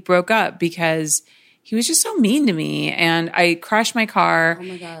 we broke up because he was just so mean to me. And I crashed my car. Oh,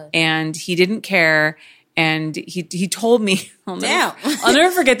 my God. And he didn't care. And he told me, I'll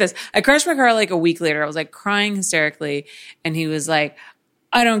never forget this. I crashed my car like a week later. I was like crying hysterically. And he was like,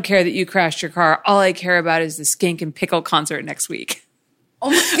 I don't care that you crashed your car. All I care about is the Skink and Pickle concert next week. Oh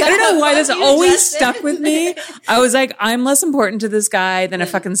my God. I don't know why Fuck that's you, always Justin. stuck with me. I was like, I'm less important to this guy than a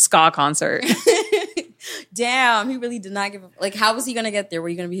fucking ska concert. Damn, he really did not give a... Like, how was he going to get there? Were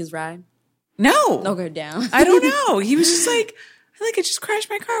you going to be his ride? No. No, go down. I don't know. He was just like, I just crashed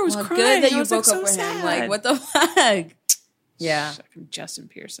my car. I was Well, crying. good that I you was, broke like, up so with sad. him. Like, what the fuck? Yeah. Fucking Justin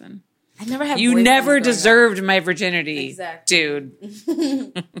Pearson. I never had You boyfriends never growing up. deserved my virginity, Exactly. dude.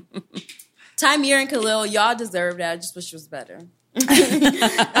 Tamir and Khalil, y'all deserved that. I just wish it was better.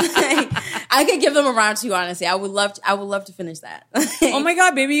 I could give them a round 2, honestly. I would love to finish that. Oh my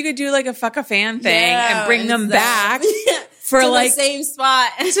God, maybe you could do like a fuck a fan thing and bring them back for to like the same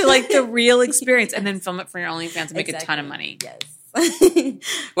spot. to like the real experience and then film it for your OnlyFans and make a ton of money. Yes.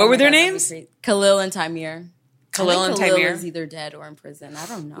 What were their names? Khalil and Tamir. Khalil and Khalil Tamir? is either dead or in prison. I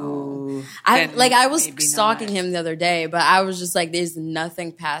don't know. Ooh, I then was maybe stalking not. him the other day, but I was just like, there's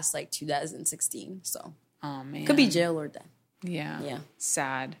nothing past like 2016. So Oh man. could be jail or death. Yeah. Yeah.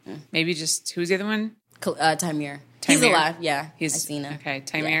 Sad. Maybe just who's the other one? Tamir. He's Tamir? alive. Yeah. He's I've seen him. Okay,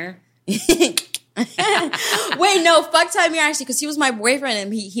 Tamir. Wait, no, fuck Tamir actually, because he was my boyfriend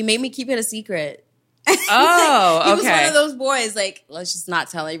and he made me keep it a secret. Oh, He okay. was one of those boys, like, let's just not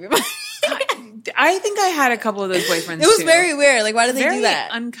tell everybody. I think I had a couple of those boyfriends It was too. very weird. Like, why did they Very do that?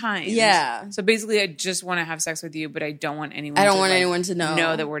 unkind. Yeah. So basically, I just want to have sex with you, but I don't want anyone. I don't to, want like, anyone to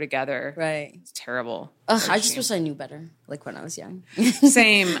know. that we're together. Right. It's terrible. Ugh, Very I just shame. wish I knew better, like when I was young.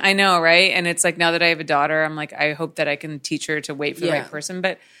 Same. I know, right? And it's like now that I have a daughter, I'm like, I hope that I can teach her to wait for the Yeah. right person.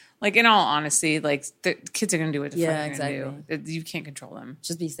 But like in all honesty, like the kids are gonna do what the Yeah, fuck they're exactly. gonna do. You can't control them.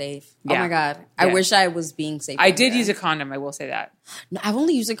 Just be safe. Yeah. Oh my God. I Yeah. wish I was being safe. I over did there. use a condom. I will say that. No, I've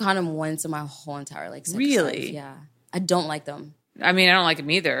only used a condom once in my whole entire like sex Really? life. Yeah. I don't like them. I mean, I don't like them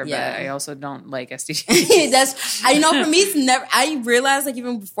either, Yeah. but I also don't like STDs. That's I for me it's never I realized like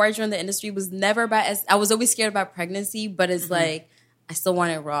even before I joined the industry it was never about I was always scared about pregnancy, but it's like I still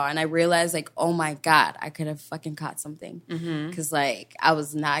want it raw, and I realized like, oh my God, I could have fucking caught something because like I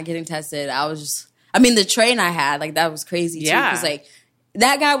was not getting tested. I was just the train I had, like that was crazy too, Yeah. because like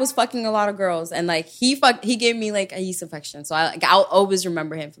that guy was fucking a lot of girls, and like he gave me like a yeast infection, so I'll always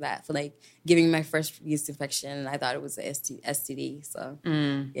remember him for that, for like giving me my first yeast infection, and I thought it was a STD. So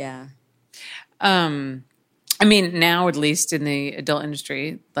yeah. I mean, now at least in the adult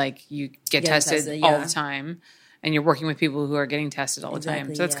industry, like you get tested all yeah. the time, and you're working with people who are getting tested all the time.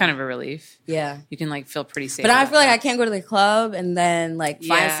 Exactly, So it's yeah. kind of a relief. Yeah. You can like feel pretty safe. But I about feel like that. I can't go to the club and then like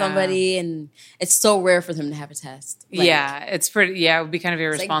find Yeah. somebody, and it's so rare for them to have a test. Like, yeah, it's pretty. Yeah, it would be kind of like,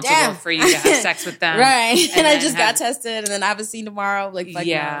 irresponsible damn. for you to have sex with them, right? And I then just have- got tested, and then I haven't seen tomorrow. Like, fuck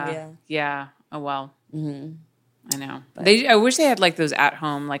no, Yeah. Oh well. I know. I wish they had like those at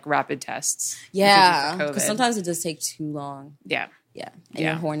home like rapid tests. like they do yeah. for Because COVID. sometimes it does take too long. Yeah. Yeah, and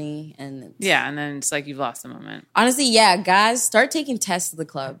Yeah. you're horny, and it's, Yeah, and then it's like you've lost the moment. honestly, yeah, guys, start taking tests at the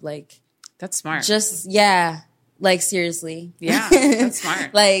club. Like, That's smart. like seriously, Yeah, that's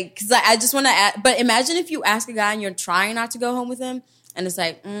smart. Like, because I just want to. But imagine if you ask a guy and you're trying not to go home with him, and it's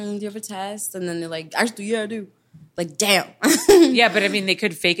like, do you have a test? And then they're like, actually, yeah, I do. Like, damn. Yeah, but I mean, they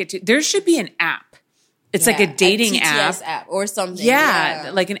could fake it too. There should be an app. It's like a dating TTS app. or something.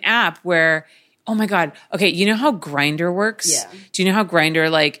 Yeah, like an app where, oh my God. Okay, you know how Grindr works? Yeah. Do you know how Grindr,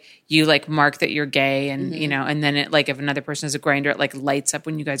 like, you like mark that you're gay and, you know, and then it like, if another person has a Grindr, it like lights up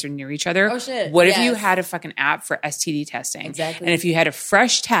when you guys are near each other? Oh, shit. What if you Yes. had a fucking app for STD testing? Exactly. And if you had a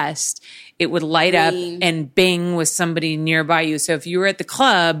fresh test, it would light up Green. and bing with somebody nearby you. So if you were at the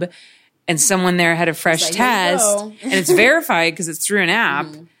club and someone there had a fresh like, here you test go. and it's verified because it's through an app,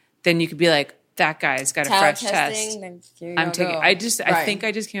 then you could be like, that guy's got a Talent fresh test. then here you I'm taking. go. I Right. think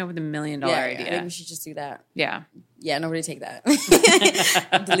I just came up with $1 million yeah, I idea. think we should just do that. Yeah. Yeah, nobody take that.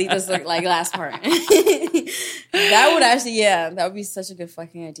 Delete this like last part. That would actually, that would be such a good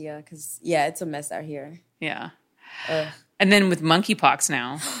fucking idea. Because it's a mess out here. Yeah. Ugh. And then with monkeypox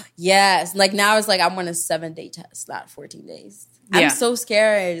now. Yes, like now it's like I'm on a 7-day test, not 14 days. Yeah. I'm so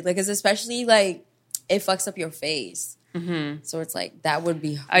scared, like, 'cause especially like it fucks up your face. Mm-hmm. So it's like that would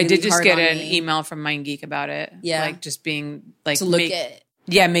be. I did really just hard get on an me email from MindGeek about it. Yeah. Like just being like to look at.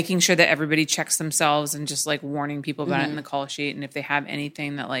 Yeah, making sure that everybody checks themselves and just like warning people about it Mm-hmm. in the call sheet. And if they have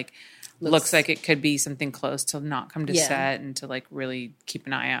anything that like looks like it could be something close to not come to Yeah. set and to like really keep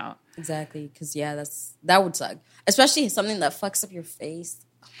an eye out. Exactly, because that would suck, especially something that fucks up your face.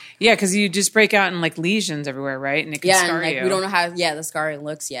 Yeah, because you just break out in like lesions everywhere, right? And it can Yeah, scar and like you. we don't know how the scarring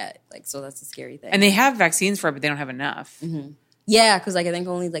looks yet. Like, so that's a scary thing. And they have vaccines for it, but they don't have enough. Mm-hmm. Yeah, because like I think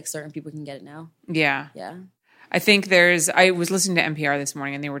only like certain people can get it now. Yeah. Yeah. I think I was listening to NPR this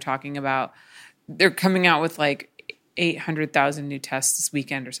morning and they were talking about they're coming out with like 800,000 new tests this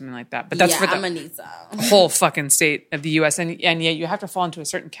weekend or something like that. But that's for I'm gonna the need some. whole fucking state of the U.S. And yet you have to fall into a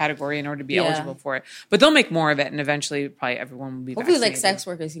certain category in order to be eligible for it. But they'll make more of it, and eventually probably everyone will be Hopefully, vaccinated. like, sex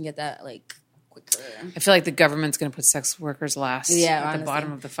workers can get that, like, quicker. I feel like the government's going to put sex workers last at the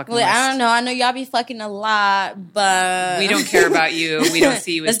bottom of the fucking list. I don't know. I know y'all be fucking a lot, but... We don't care about you. We don't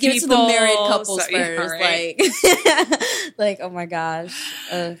see you as people. Let's get to the married couples so, first. Right. Like, oh my gosh.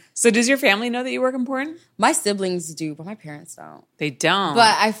 So does your family know that you work in porn? My siblings do, but my parents don't. They don't.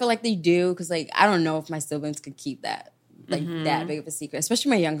 But I feel like they do because, like, I don't know if my siblings could keep that. Like, that big of a secret,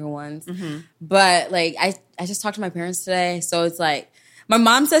 especially my younger ones. But, like, I just talked to my parents today, so it's like... My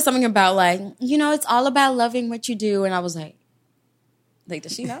mom said something about, like, you know, it's all about loving what you do. And I was like,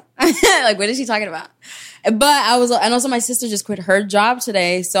 does she know? Like, what is she talking about? But and also my sister just quit her job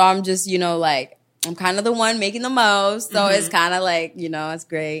today. So I'm just, you know, like, I'm kind of the one making the most. So it's kind of like, you know, it's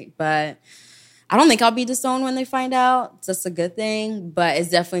great. But I don't think I'll be disowned when they find out. That's a good thing. But it's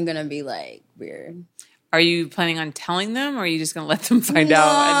definitely going to be, like, weird. Are you planning on telling them, or are you just going to let them find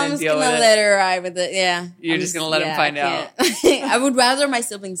out and then deal with it? I'm just going to let her ride with it, yeah. You're just going to let them find out? I would rather my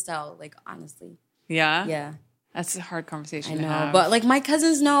siblings tell, like, honestly. Yeah? Yeah. That's a hard conversation I know, to have. but, like, my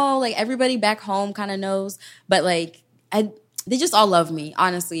cousins know, like, everybody back home kind of knows, but, like, they just all love me,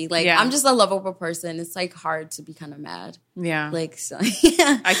 honestly. Like, I'm just a lovable person. It's, like, hard to be kind of mad. Yeah. Like, so,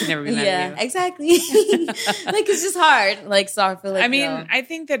 yeah. I can never be mad at you. Yeah, exactly. Like, it's just hard. Like, so I feel like, I mean, I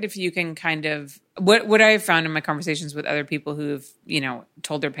think that if you can kind of, what I've found in my conversations with other people who've, you know,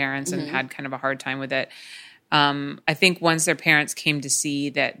 told their parents and had kind of a hard time with it, I think once their parents came to see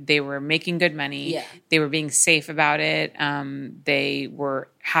that they were making good money, they were being safe about it, they were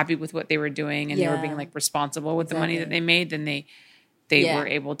happy with what they were doing, and they were being, like, responsible with the money that they made, then they were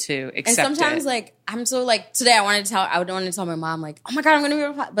able to accept it. And sometimes, like, I'm so, like, today I wanted to tell my mom, like, oh my God, I'm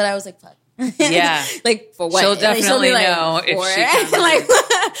going to be, but I was like, fuck. Yeah. Like, for what? She'll definitely like, know if she can. Like,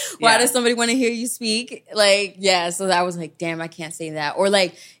 why does somebody want to hear you speak? Like, yeah, so I was like, damn, I can't say that. Or,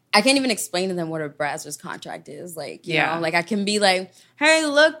 like, I can't even explain to them what a Brazzers contract is. Like, you know, like, I can be like, hey,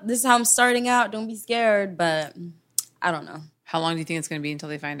 look, this is how I'm starting out. Don't be scared. But I don't know. How long do you think it's going to be until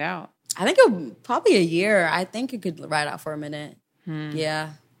they find out? I think probably a year. I think it could ride out for a minute.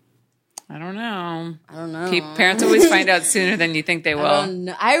 Yeah. I don't know. know. Parents always find out sooner than you think they will. I don't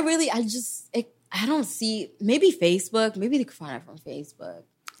know. I don't see, maybe Facebook. Maybe they could find out from Facebook.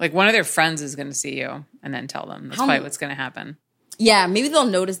 Like, one of their friends is going to see you and then tell them. That's probably what's going to happen. Yeah, maybe they'll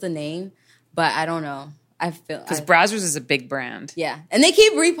notice the name, but I don't know. I feel because Brazzers is a big brand. Yeah, and they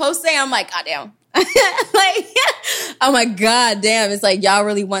keep reposting. I'm like, God damn. Like, oh my God, damn. It's like, y'all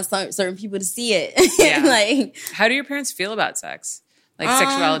really want certain people to see it. Yeah. Like, how do your parents feel about sex? Like,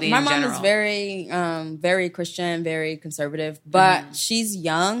 sexuality in general? My mom is very, very Christian, very conservative, but she's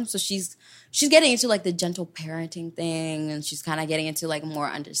young, so she's getting into, like, the gentle parenting thing, and she's kind of getting into, like, more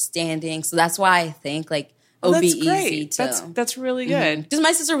understanding. So that's why I think, like, it'll be easy to... That's really good. Because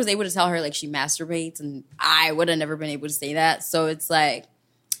my sister was able to tell her, like, she masturbates, and I would have never been able to say that. So it's like,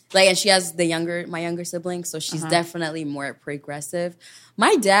 and she has my younger sibling, so she's definitely more progressive.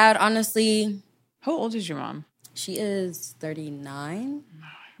 My dad, honestly... How old is your mom? She is 39.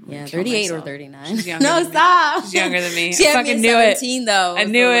 Yeah, 38 myself. or 39. She's younger No, than me. stop. She's younger than me. She I had me fucking at knew 17, it. though. I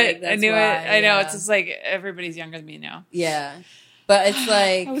knew so, it. like, I knew why, it. I know. yeah. It's just like everybody's younger than me now. Yeah. But it's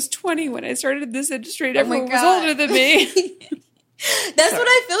like... I was 20 when I started this industry, and Oh my everyone was God. older than me. That's what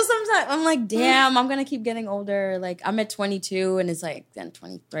I feel sometimes. I'm like, damn, I'm going to keep getting older. Like, I'm at 22, and it's like, then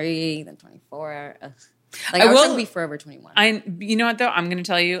 23, then 24. Ugh. Like, I will be forever 21. You know what, though? I'm going to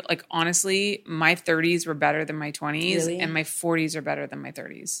tell you, like, honestly, my 30s were better than my 20s, Really? and my 40s are better than my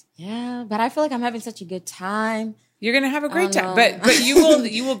 30s. Yeah, but I feel like I'm having such a good time. You're going to have a great time. know. But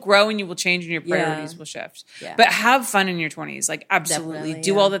you will grow, and you will change, and your priorities will shift. Yeah. But have fun in your 20s. Like, absolutely. Definitely,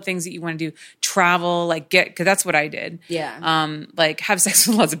 do all the things that you want to do. Travel, like, because that's what I did. Yeah. Like, have sex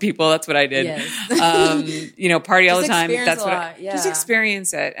with lots of people. That's what I did. Yes. You know, party all the time. experience That's a what lot, yeah. just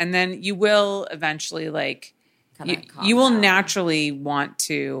experience it. And then you will eventually, like, Kinda calm you will down. naturally want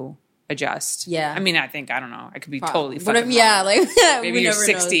to adjust. Yeah. I mean, I don't know. I could be totally But fucking wrong. yeah, like Maybe we you're never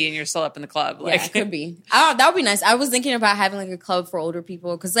 60 know. and you're still up in the club. Yeah, Like, it could be. That would be nice. I was thinking about having like a club for older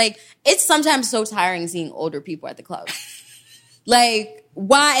people because like it's sometimes so tiring seeing older people at the club. Like,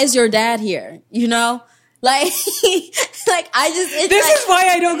 why is your dad here? You know, like, like I just. It's this like, is why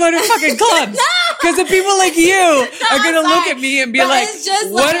I don't go to fucking clubs. Because of people like you are going to look at me and be like, it's just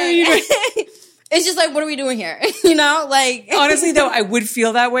what like, are you doing? It's just like, what are we doing here? You know, like honestly though, I would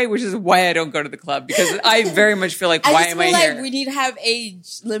feel that way, which is why I don't go to the club, because I very much feel like, why am I here? We need to have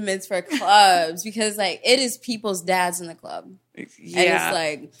age limits for clubs because like it is people's dads in the club. Yeah. And it's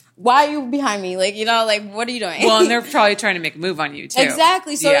like, why are you behind me? Like, you know, like, what are you doing? Well, and they're probably trying to make a move on you too.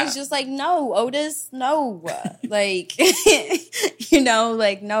 Exactly. So it's just like, no, Otis, no. Like, you know,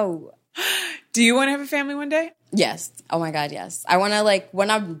 like, no. Do you want to have a family one day? Yes. Oh my God, yes. I want to like,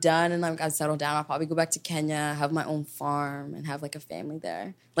 when I'm done and like I settle down, I'll probably go back to Kenya, have my own farm and have like a family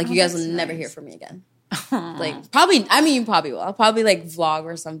there. Like you guys will never hear from me again. Like probably, I mean, you probably will. I'll probably like vlog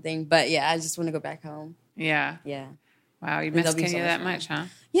or something. But yeah, I just want to go back home. Yeah. Yeah. Wow, you miss Kenya that much, huh?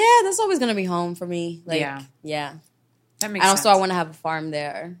 Yeah, that's always going to be home for me. Like, yeah. That makes sense. And also I want to have a farm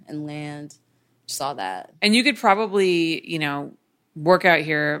there and land. Just all that. And you could probably, you know, work out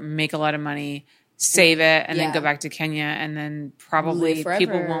here, make a lot of money, save it, and then go back to Kenya, and then probably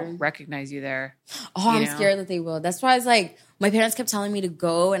people won't recognize you there. Oh, I'm scared that they will. That's why it's like, my parents kept telling me to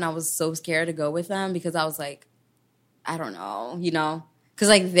go, and I was so scared to go with them because I was like, I don't know, you know? Because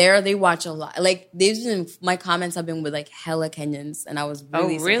like there, they watch a lot. Like my comments have been with like hella Kenyans, and I was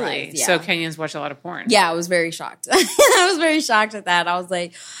really surprised. Really? Yeah. So Kenyans watch a lot of porn? Yeah, I was very shocked. I was very shocked at that. I was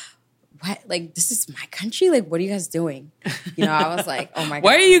like, what? Like, this is my country? Like, what are you guys doing? You know, I was like, oh my God.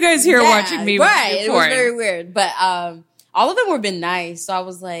 Why are you guys here watching me? Right. It was very weird. But all of them were been nice. So I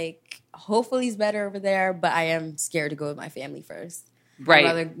was like, hopefully he's better over there. But I am scared to go with my family first.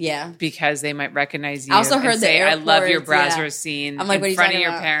 Right. Because they might recognize you. I also heard I love your Brazzers scene I'm like, in front of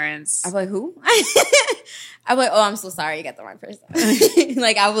your parents. I'm like, who? I'm like, oh, I'm so sorry. You got the wrong person.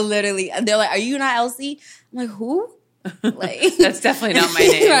 Like, I will literally, they're like, are you not Elsie? I'm like, who? Like, that's definitely not my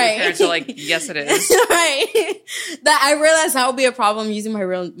name. Right. My parents are like, yes, it is. Right. That I realized that would be a problem using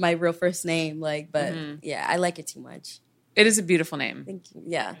my real first name. Like, but yeah, I like it too much. It is a beautiful name. Thank you.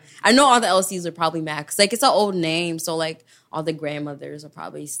 Yeah. I know all the LCs are probably mad because like it's an old name. So like all the grandmothers are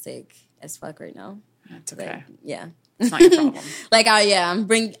probably sick as fuck right now. That's okay. Like, yeah. It's not your problem. Like, I'm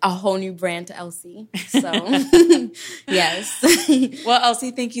bringing a whole new brand to Elsie. So, yes. Well,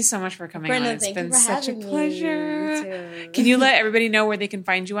 Elsie, thank you so much for coming on. It's been such a pleasure. Can you let everybody know where they can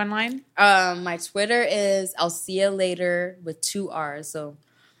find you online? My Twitter is Elsia Later with 2 R's. So,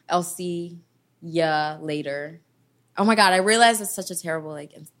 Elsia Later. Oh my God, I realized it's such a terrible,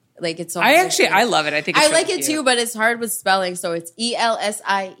 like it's so I love it. I think it's I like it too, but it's hard with spelling. So, it's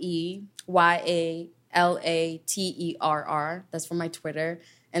ELSIEYALATERR. That's for my Twitter.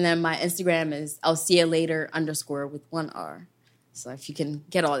 And then my Instagram is Elsia Later _ with 1 R. So if you can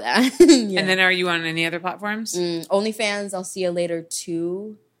get all that. Yeah. And then are you on any other platforms? OnlyFans, Elsia Later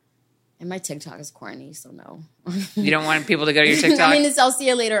 2. And my TikTok is corny, so no. You don't want people to go to your TikTok? I mean, it's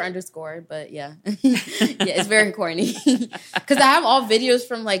Elsia Later _ but yeah. Yeah, it's very corny. Because I have all videos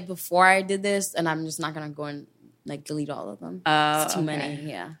from like before I did this, and I'm just not going to go and like delete all of them. It's too many,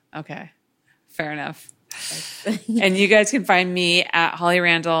 yeah. Okay. Fair enough. And you guys can find me at Holly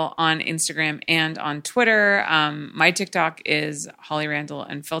Randall on Instagram and on Twitter. My TikTok is Holly Randall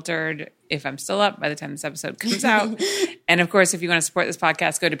Unfiltered, if I'm still up by the time this episode comes out. And of course, if you want to support this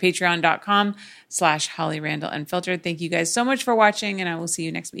podcast, go to patreon.com/Holly Randall Unfiltered. Thank you guys so much for watching, and I will see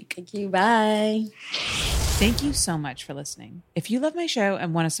you next week. Thank you. Bye. Thank you so much for listening. If you love my show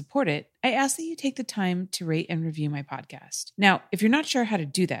and want to support it, I ask that you take the time to rate and review my podcast. Now, if you're not sure how to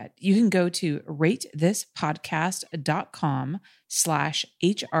do that, you can go to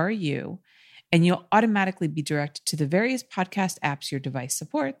ratethispodcast.com/HRU, and you'll automatically be directed to the various podcast apps your device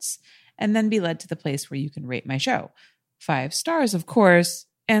supports, and then be led to the place where you can rate my show. 5 stars, of course,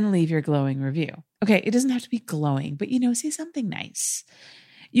 and leave your glowing review. Okay, it doesn't have to be glowing, but say something nice.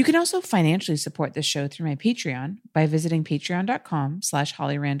 You can also financially support this show through my Patreon by visiting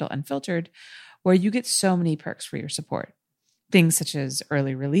patreon.com/Holly Randall Unfiltered, where you get so many perks for your support. Things such as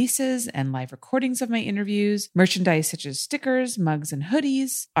early releases and live recordings of my interviews, merchandise such as stickers, mugs, and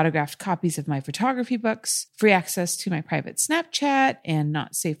hoodies, autographed copies of my photography books, free access to my private Snapchat and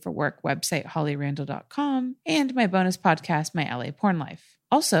not safe for work website, hollyrandall.com, and my bonus podcast, My LA Porn Life.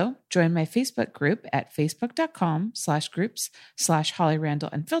 Also, join my Facebook group at facebook.com/groups/Holly Randall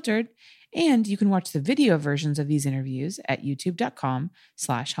Unfiltered, and you can watch the video versions of these interviews at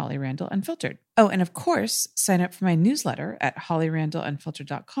youtube.com/Holly Randall Unfiltered. Oh, and of course, sign up for my newsletter at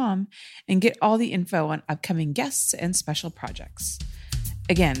hollyrandallunfiltered.com and get all the info on upcoming guests and special projects.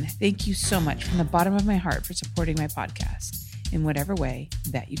 Again, thank you so much from the bottom of my heart for supporting my podcast in whatever way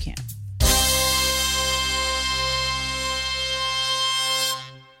that you can.